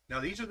kind.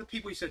 Now, these are the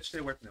people he said stay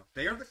away from them.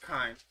 They are the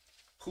kind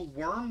who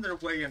worm their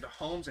way into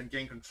homes and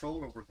gain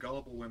control over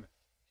gullible women.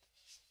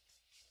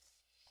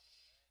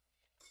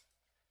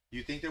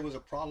 You think there was a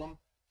problem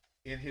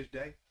in his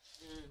day?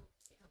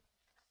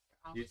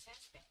 Always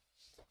has been.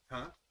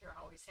 Huh? There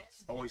always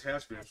has been. Always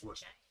has been, is Hasn't what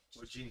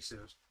changed. Jeannie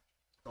says.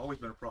 It's always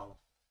been a problem.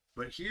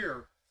 But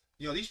here,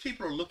 these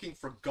people are looking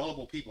for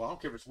gullible people. I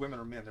don't care if it's women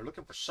or men. They're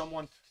looking for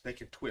someone they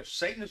can twist.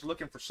 Satan is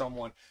looking for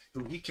someone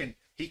who he can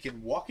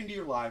walk into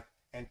your life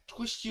and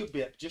twist you a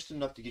bit, just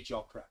enough to get you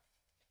off track.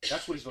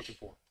 That's what he's looking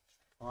for.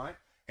 All right?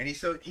 And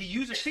he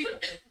uses people.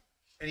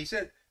 And he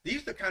said,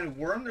 these are the kind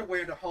who worm their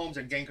way into homes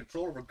and gain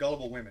control over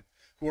gullible women,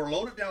 who are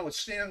loaded down with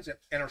sins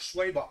and are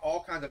swayed by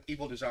all kinds of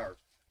evil desires,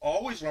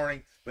 always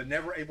learning, but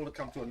never able to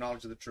come to a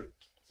knowledge of the truth.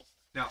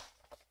 Now,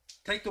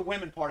 take the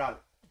women part out of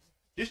it.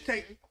 Just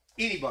take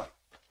anybody.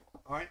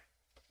 All right?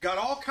 Got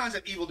all kinds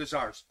of evil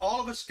desires. All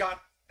of us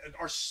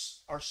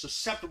are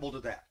susceptible to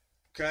that.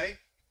 Okay?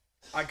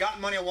 I got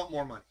money, I want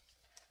more money.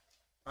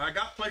 I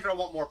got pleasure, I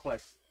want more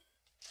pleasure.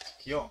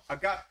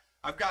 I've got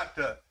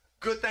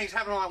good things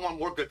happening, I want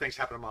more good things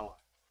happening in my life.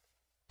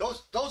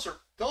 Those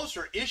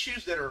are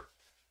issues that are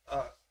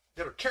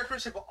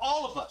characteristic of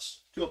all of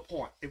us to a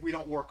point if we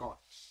don't work on it.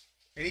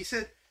 And he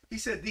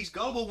said these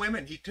gullible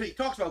women, he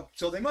talks about,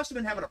 so they must have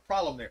been having a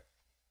problem there.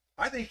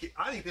 I think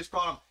this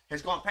problem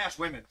has gone past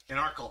women in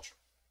our culture.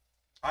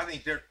 I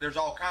think there's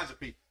all kinds of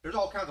people. There's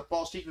all kinds of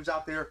false teachers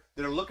out there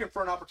that are looking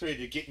for an opportunity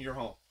to get in your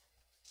home.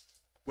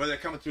 Whether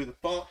they're coming through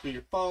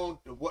your phone,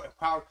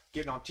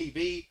 getting on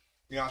TV.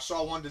 I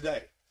saw one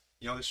today,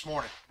 this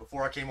morning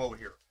before I came over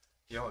here.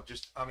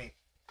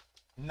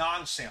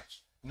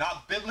 Nonsense.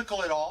 Not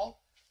biblical at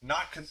all.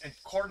 Not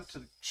according to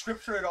the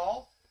scripture at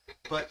all.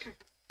 But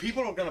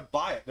people are going to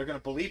buy it. They're going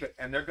to believe it,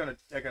 and they're going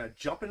to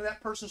jump into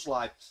that person's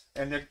life.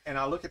 And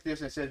I look at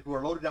this and it says, who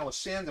are loaded down with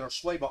sins and are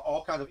swayed by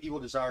all kinds of evil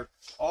desires,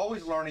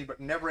 always learning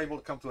but never able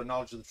to come to a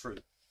knowledge of the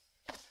truth.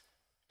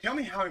 Tell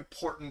me how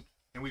important,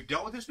 and we've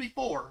dealt with this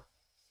before,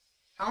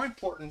 how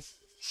important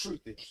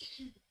truth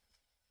is.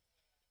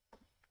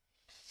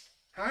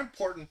 How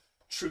important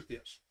truth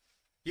is.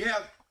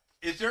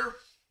 Is there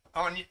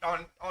on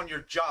your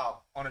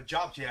job, on a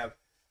job you have,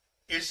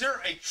 is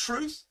there a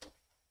truth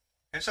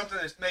and something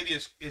that maybe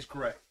is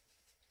gray?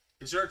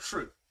 Is there a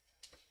truth?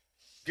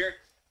 Garrett,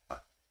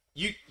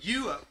 you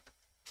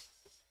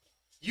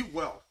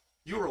weld.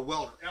 You're a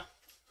welder. Yeah.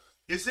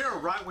 Is there a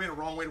right way and a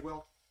wrong way to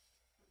weld?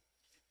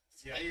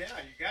 Yeah, you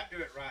got to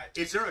do it right.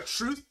 Is there a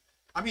truth?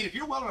 I mean, if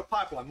you're welding a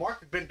pipeline,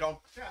 Mark has been done.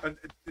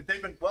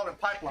 They've been welding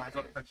pipelines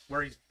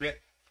where he's been.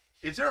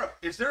 Is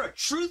there a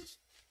truth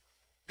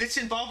that's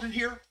involved in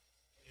here,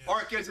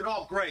 or is it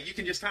all gray? You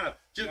can just kind of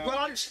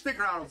I'll just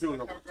figure out how to do it.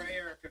 There's no gray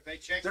area because they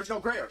check. There's no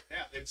gray area.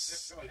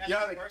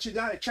 Yeah,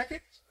 They check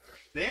it.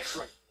 The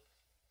X-ray.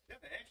 Yeah,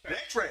 The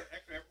X-ray.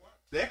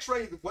 The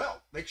X-ray the weld.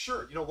 Make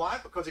sure. You know why?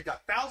 Because it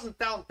got thousands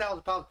of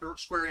pounds per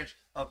square inch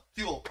of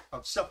fuel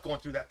of stuff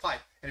going through that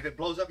pipe, and if it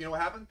blows up, you know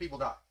what happens? People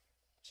die.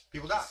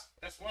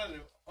 That's one of the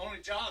only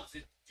jobs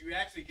that you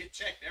actually get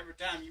checked every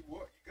time you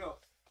work. You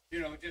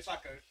go, just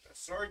like a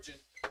surgeon.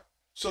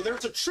 So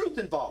there's a truth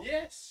involved.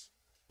 Yes.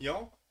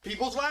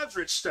 People's lives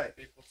are at stake.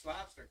 People's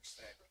lives are at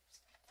stake.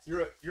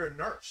 You're a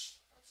nurse.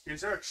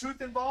 Is there a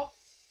truth involved?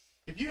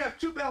 If you have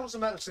two bottles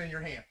of medicine in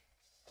your hand,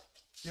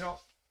 you know,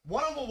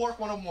 one of them will work,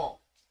 one of them won't.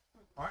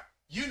 All right?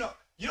 You know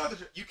that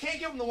you can't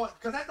give them the one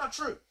because that's not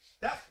true.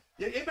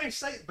 It may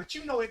say it, but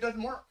you know it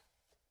doesn't work.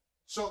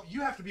 So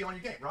you have to be on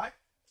your game, right?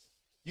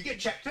 You get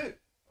checked too.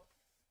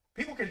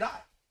 People can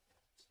die,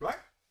 right?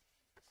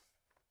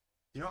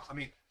 You know, I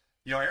mean,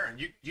 you know, Aaron,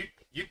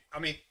 I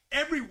mean,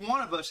 every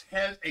one of us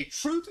has a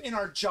truth in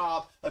our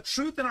job, a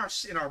truth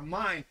in our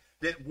mind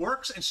that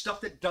works and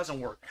stuff that doesn't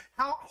work.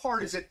 How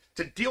hard is it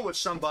to deal with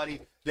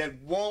somebody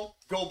that won't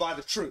go by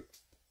the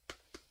truth?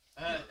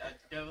 I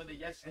dealt with it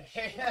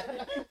yesterday.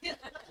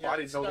 I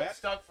didn't know that.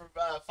 Stuck for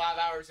 5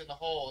 hours in the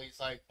hole. He's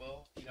like,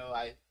 well, you know,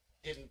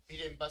 he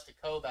didn't bust a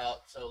cove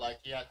out, so like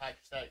he had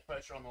hydrostatic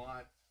pressure on the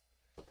line,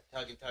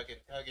 tugging.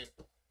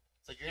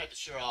 It's like you're gonna have to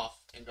shear off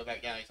and go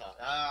back down. He's like,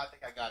 I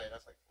think I got it. I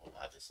was like, well,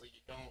 obviously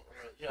you don't.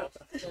 You know.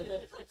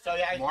 So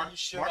yeah, Mark you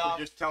shear was off.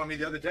 just telling me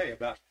the other day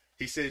about.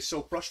 He said he's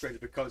so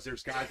frustrated because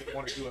there's guys that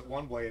want to do it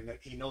one way and that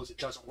he knows it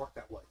doesn't work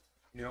that way.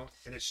 You know,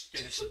 and it's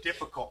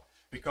difficult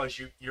because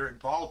you're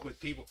involved with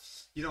people.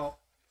 You know,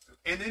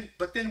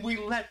 but then we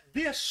let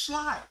this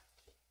slide.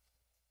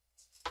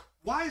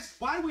 Why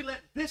do we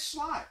let this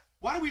slide?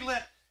 Why do we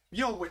let,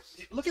 you know,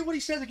 look at what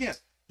he says again,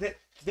 that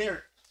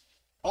they're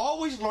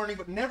always learning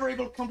but never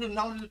able to come to the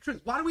knowledge of the truth.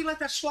 Why do we let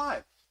that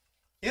slide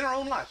in our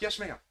own life? Yes,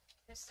 ma'am.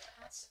 Because the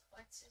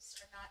consequences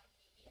are not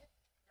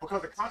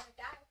immediate. Because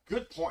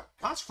good point.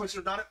 Consequences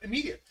are not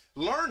immediate.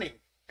 Learning.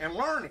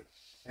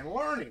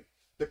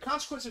 The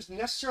consequences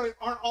necessarily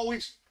aren't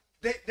always,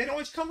 they don't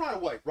always come right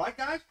away. Right,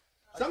 guys?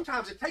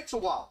 Sometimes it takes a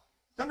while.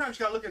 Sometimes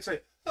you got to look and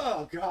say,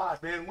 oh,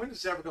 God, man, when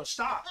is this ever going to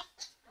stop?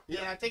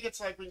 Yeah, I think it's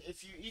like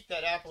if you eat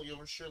that apple,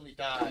 you'll surely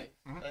die.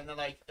 Mhm. And then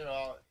like,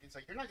 it's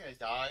like you're not gonna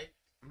die.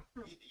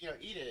 You know,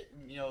 eat it.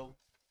 And, you know.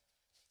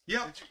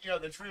 Yep. You know,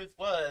 the truth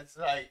was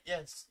like,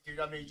 yes.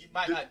 I mean, you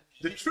might not.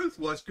 The truth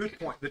was, good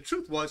point. The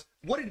truth was,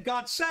 what did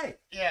God say?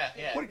 Yeah.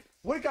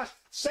 What did God?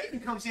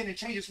 Satan comes in and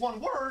changes one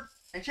word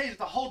and changes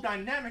the whole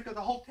dynamic of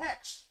the whole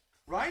text,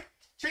 right?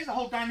 Changes the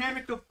whole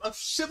dynamic of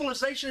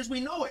civilization as we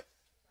know it.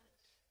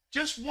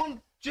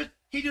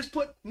 He just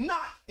put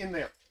not in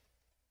there.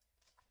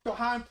 So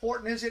how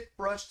important is it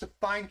for us to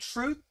find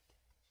truth,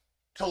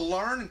 to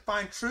learn and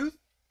find truth?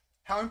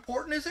 How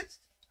important is it?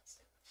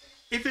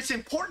 If it's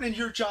important in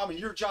your job and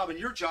your job and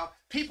your job,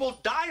 people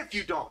die if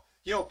you don't.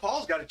 You know,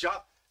 Paul's got a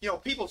job. You know,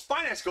 people's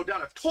finances go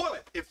down a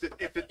toilet if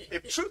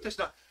truth is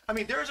not. I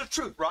mean, there's a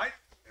truth, right?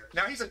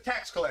 Now he's a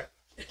tax collector.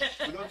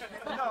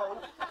 No.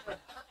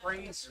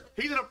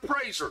 He's an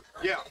appraiser.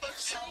 Yeah.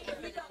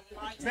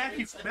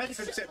 Matthew could have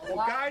said, well,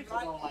 guys,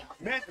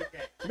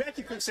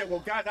 Matthew could have said, well,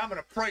 guys, I'm an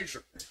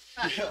appraiser.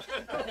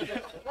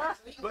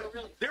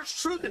 But there's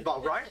truth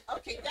involved, right?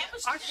 Okay, that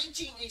was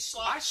changing a I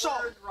soft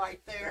saw- word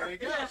right there.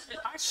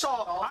 I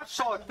saw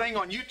a thing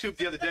on YouTube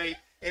the other day,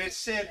 and it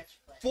said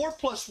 4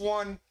 +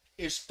 1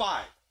 is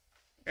 5,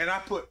 and I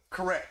put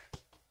correct.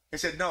 It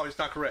said no, it's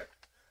not correct.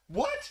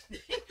 What?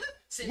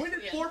 When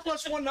did 4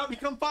 + 1 not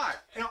become 5?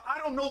 You know, I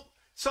don't know.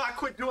 So I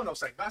quit doing those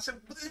things. I said,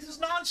 but this is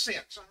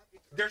nonsense.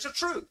 There's a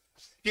truth.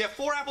 You have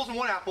 4 apples and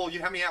 1 apple.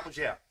 How many apples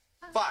you have?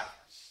 5,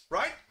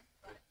 right?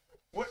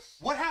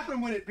 What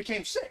happened when it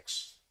became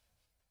 6?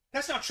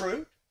 That's not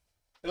true.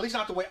 At least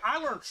not the way I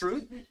learned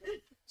truth.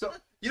 So,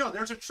 you know,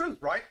 there's a truth,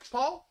 right,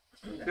 Paul?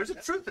 There's a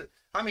truth.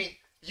 I mean,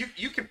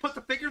 you can put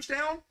the figures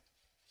down,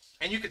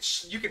 and you can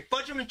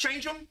fudge them and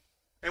change them,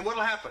 and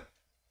what'll happen?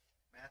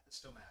 Math is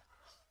still math.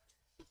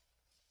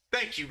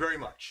 Thank you very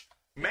much.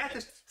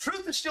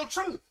 Truth is still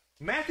truth.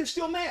 Math is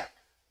still math.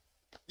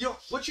 You know,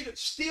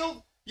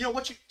 still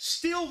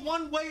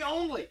one way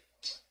only.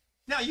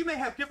 Now, you may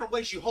have different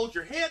ways you hold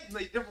your head,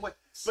 different ways,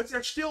 but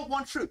there's still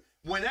one truth.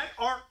 When that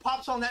arc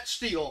pops on that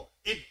steel,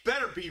 it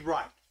better be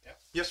right. Yep.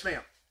 Yes,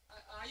 ma'am.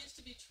 I used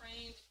to be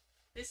trained.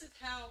 This is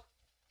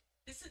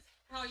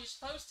how you're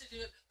supposed to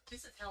do it.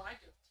 This is how I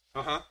do it.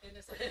 Uh-huh. And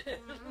it's like,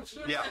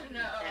 Yeah. No.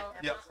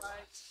 Yeah.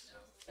 Right. No.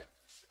 The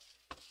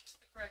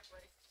correct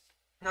way.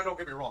 Now, don't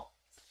get me wrong.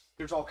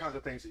 There's all kinds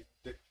of things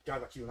that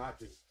guys like you and I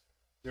do.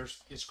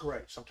 It's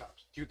great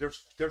sometimes.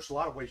 There's a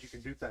lot of ways you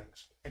can do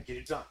things and get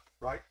it done,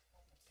 right?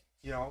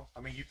 You know, I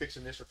mean, you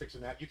fixing this or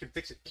fixing that. You can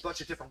fix it a bunch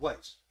of different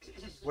ways.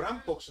 What I'm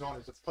focusing on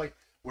is the place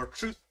where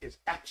truth is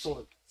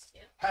absolute.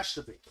 Has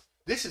to be.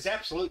 This is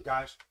absolute,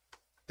 guys.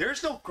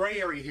 There's no gray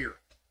area here.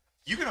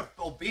 You're going to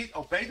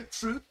obey the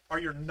truth or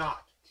you're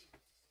not.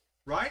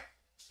 Right?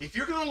 If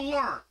you're going to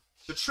learn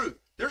the truth,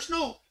 there's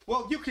no,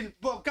 God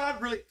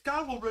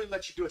will really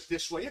let you do it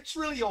this way. It's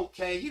really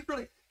okay. He's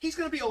going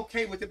to be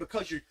okay with it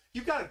because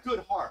you've got a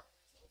good heart.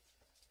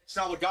 It's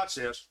not what God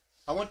says.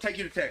 I want to take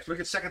you to text. Look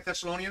at 2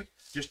 Thessalonians,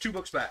 just 2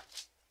 books back.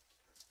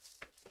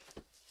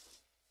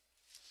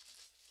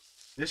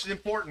 This is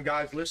important,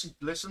 guys.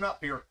 Listen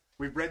up here.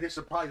 We've read this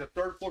probably the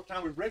 3rd or 4th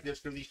time we've read this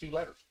through these 2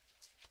 letters.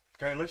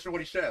 Okay, listen to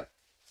what he says.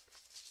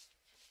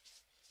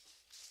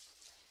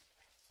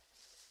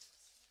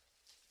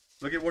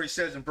 Look at what he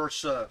says in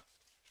verse 9.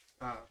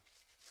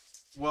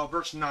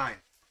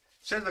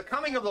 says the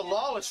coming of the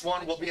lawless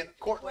one will be in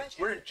court.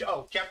 We're in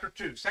chapter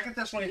 2. 2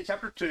 Thessalonians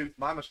chapter 2.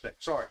 My mistake.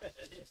 Sorry.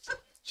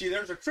 See,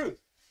 there's a truth.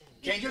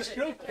 Can't just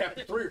go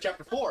chapter 3 or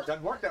chapter 4. It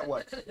doesn't work that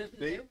way.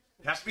 See? It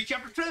has to be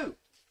chapter 2.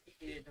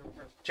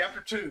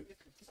 Chapter 2.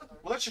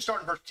 Well, let's just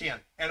start in verse 10.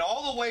 And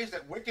all the ways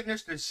that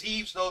wickedness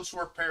deceives those who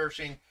are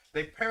perishing,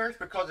 they perish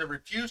because they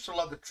refuse to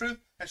love the truth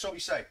and so be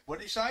saved. What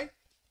did he say?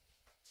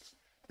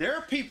 There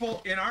are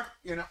people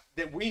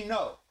that we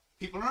know,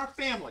 people in our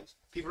families,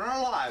 people in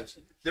our lives,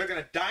 they're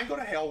going to die and go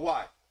to hell.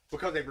 Why?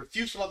 Because they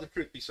refuse to love the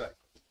truth, be saved.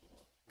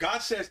 God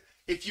says,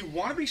 if you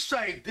want to be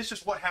saved, this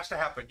is what has to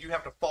happen. You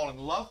have to fall in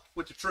love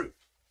with the truth.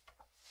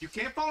 You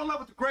can't fall in love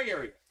with the gray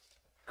area.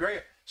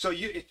 So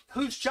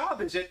whose job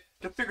is it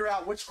to figure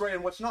out what's gray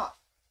and what's not?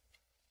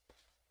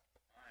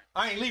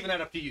 I ain't leaving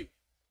that up to you.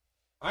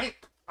 I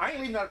ain't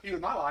leaving that up to you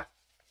in my life.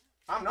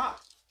 I'm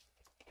not.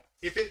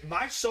 If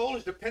my soul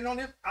is dependent on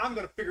it, I'm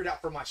going to figure it out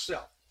for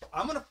myself.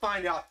 I'm going to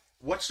find out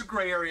what's the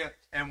gray area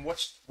and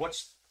what's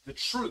the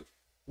truth.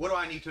 What do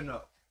I need to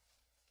know?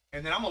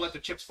 And then I'm going to let the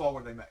chips fall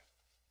where they may.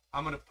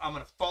 I'm going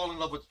to fall in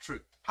love with the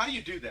truth. How do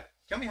you do that?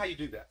 Tell me how you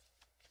do that.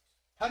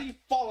 How do you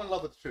fall in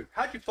love with the truth?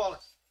 How do you fall in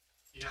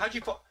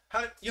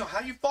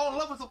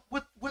love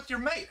with your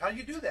mate? How do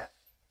you do that?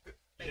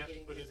 You have to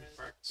put it in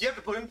practice. You have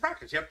to put it in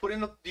practice. You have to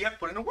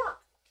put in the work,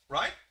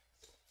 right?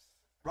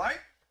 Right?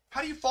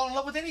 How do you fall in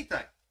love with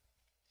anything?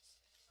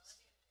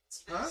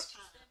 Huh?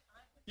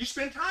 You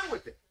spend time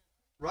with it,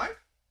 right?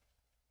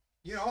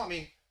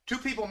 Two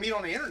people meet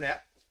on the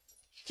internet.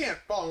 You can't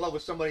fall in love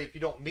with somebody if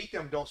you don't meet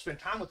them, don't spend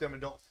time with them,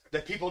 and don't.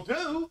 That people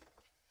do.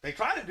 They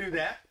try to do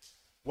that.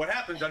 What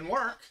happens doesn't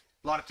work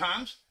a lot of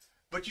times.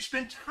 But you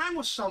spend time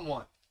with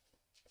someone.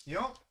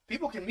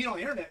 People can meet on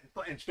the internet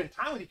and spend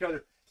time with each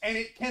other, and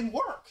it can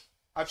work.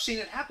 I've seen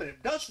it happen.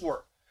 It does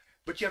work.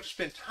 But you have to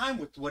spend time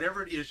with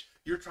whatever it is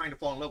you're trying to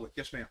fall in love with.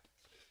 Yes, ma'am.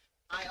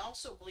 I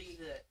also believe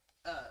that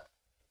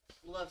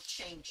love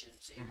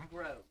changes, it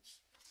grows.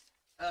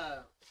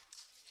 I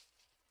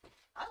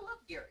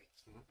love Gary,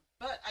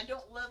 but I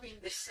don't love him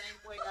the same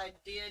way I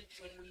did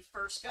when we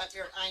first got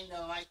there. I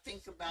know I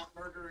think about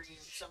murdering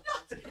him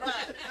sometimes,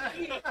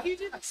 but you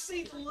didn't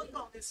see the look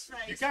on his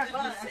face. You guys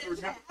have to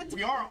remember,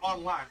 we are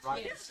online,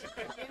 right? Yes.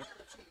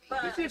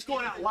 This is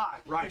going out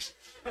live, right?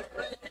 If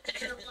I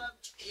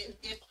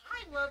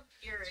loved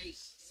Gary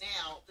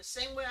now, the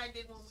same way I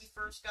did when we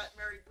first got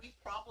married, we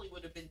probably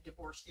would have been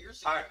divorced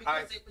years ago.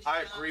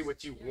 I agree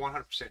with you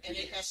 100%. And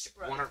it has to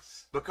grow.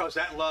 100%, because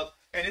that love,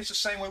 and it's the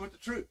same way with the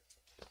truth.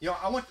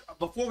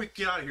 Before we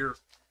get out of here,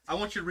 I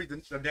want you to read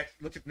the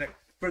next. Look at the next.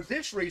 For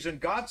this reason,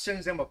 God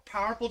sends them a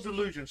powerful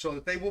delusion so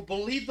that they will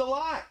believe the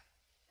lie.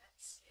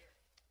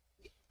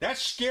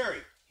 That's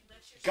scary.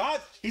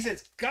 God, he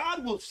says,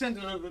 God will send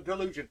a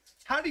delusion.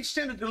 How did he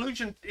send a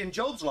delusion in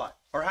Job's life?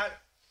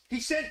 He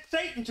sent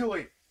Satan to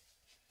him.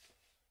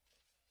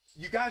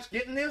 You guys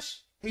getting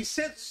this? He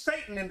sent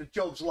Satan into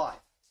Job's life.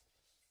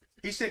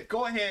 He said,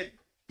 go ahead,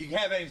 you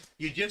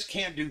just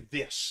can't do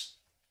this.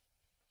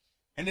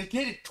 And they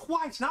did it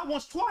twice, not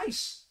once,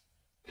 twice.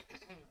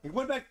 He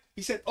went back,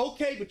 he said,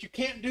 okay, but you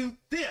can't do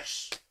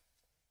this.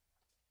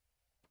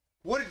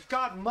 What did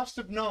God must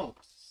have known?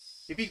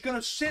 If he's going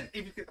to send,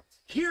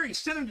 here he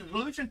sent him to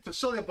delusion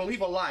so they'll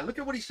believe a lie. Look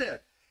at what he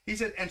said. He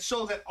said, and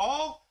so that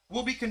all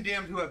will be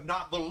condemned who have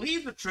not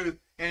believed the truth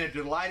and have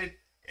delighted,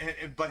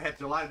 but have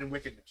delighted in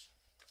wickedness.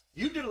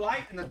 You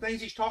delight in the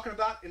things he's talking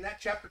about in that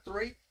chapter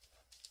 3,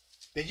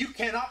 then you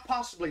cannot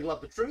possibly love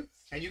the truth,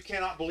 and you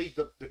cannot believe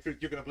the truth.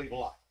 You're going to believe a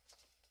lie.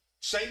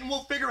 Satan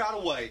will figure out a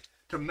way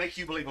to make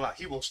you believe a lie.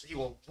 He will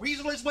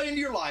weasel his way into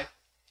your life.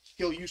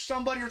 He'll use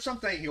somebody or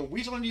something. He'll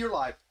weasel into your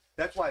life.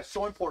 That's why it's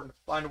so important to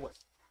find a way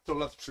to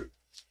love the truth.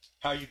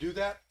 How you do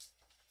that?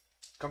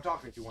 Come talk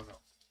to me if you want to know.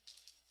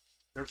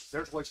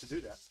 There's ways to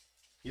do that.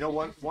 You know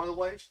one of the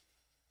ways?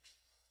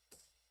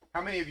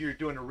 How many of you are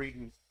doing a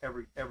reading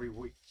every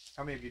week?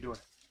 How many of you are doing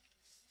it?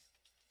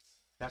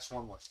 That's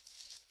one way.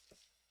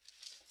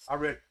 I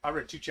read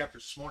 2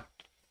 chapters this morning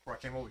before I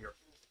came over here.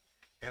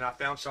 And I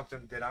found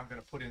something that I'm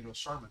going to put into a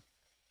sermon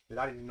that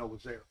I didn't even know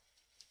was there.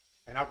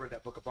 And I've read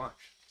that book a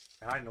bunch,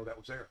 and I didn't know that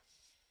was there.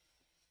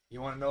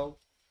 You want to know?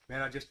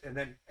 Man,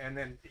 and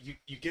then you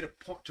get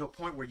to a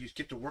point where you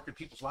get to work in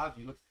people's lives,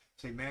 and you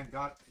say, man,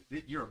 God,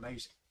 you're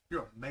amazing.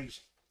 You're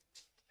amazing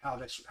how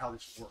this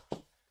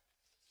works.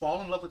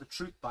 Fall in love with the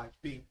truth by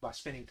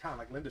spending time,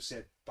 like Linda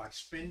said, by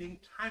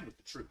spending time with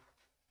the truth.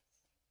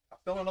 I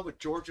fell in love with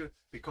Georgia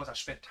because I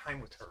spent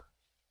time with her.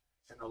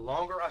 And the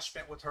longer I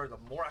spent with her, the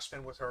more I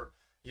spend with her.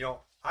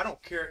 I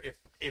don't care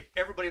if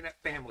everybody in that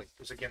family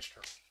is against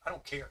her. I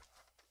don't care.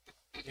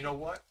 You know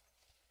what?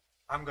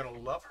 I'm going to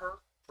love her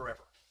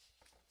forever.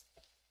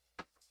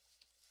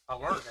 I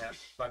learned that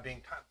by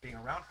being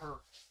around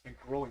her and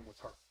growing with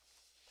her.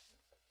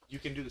 You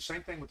can do the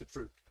same thing with the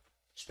truth.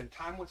 Spend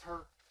time with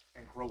her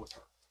and grow with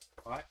her.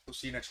 All right? We'll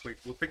see you next week.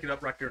 We'll pick it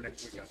up right there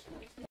next week, guys.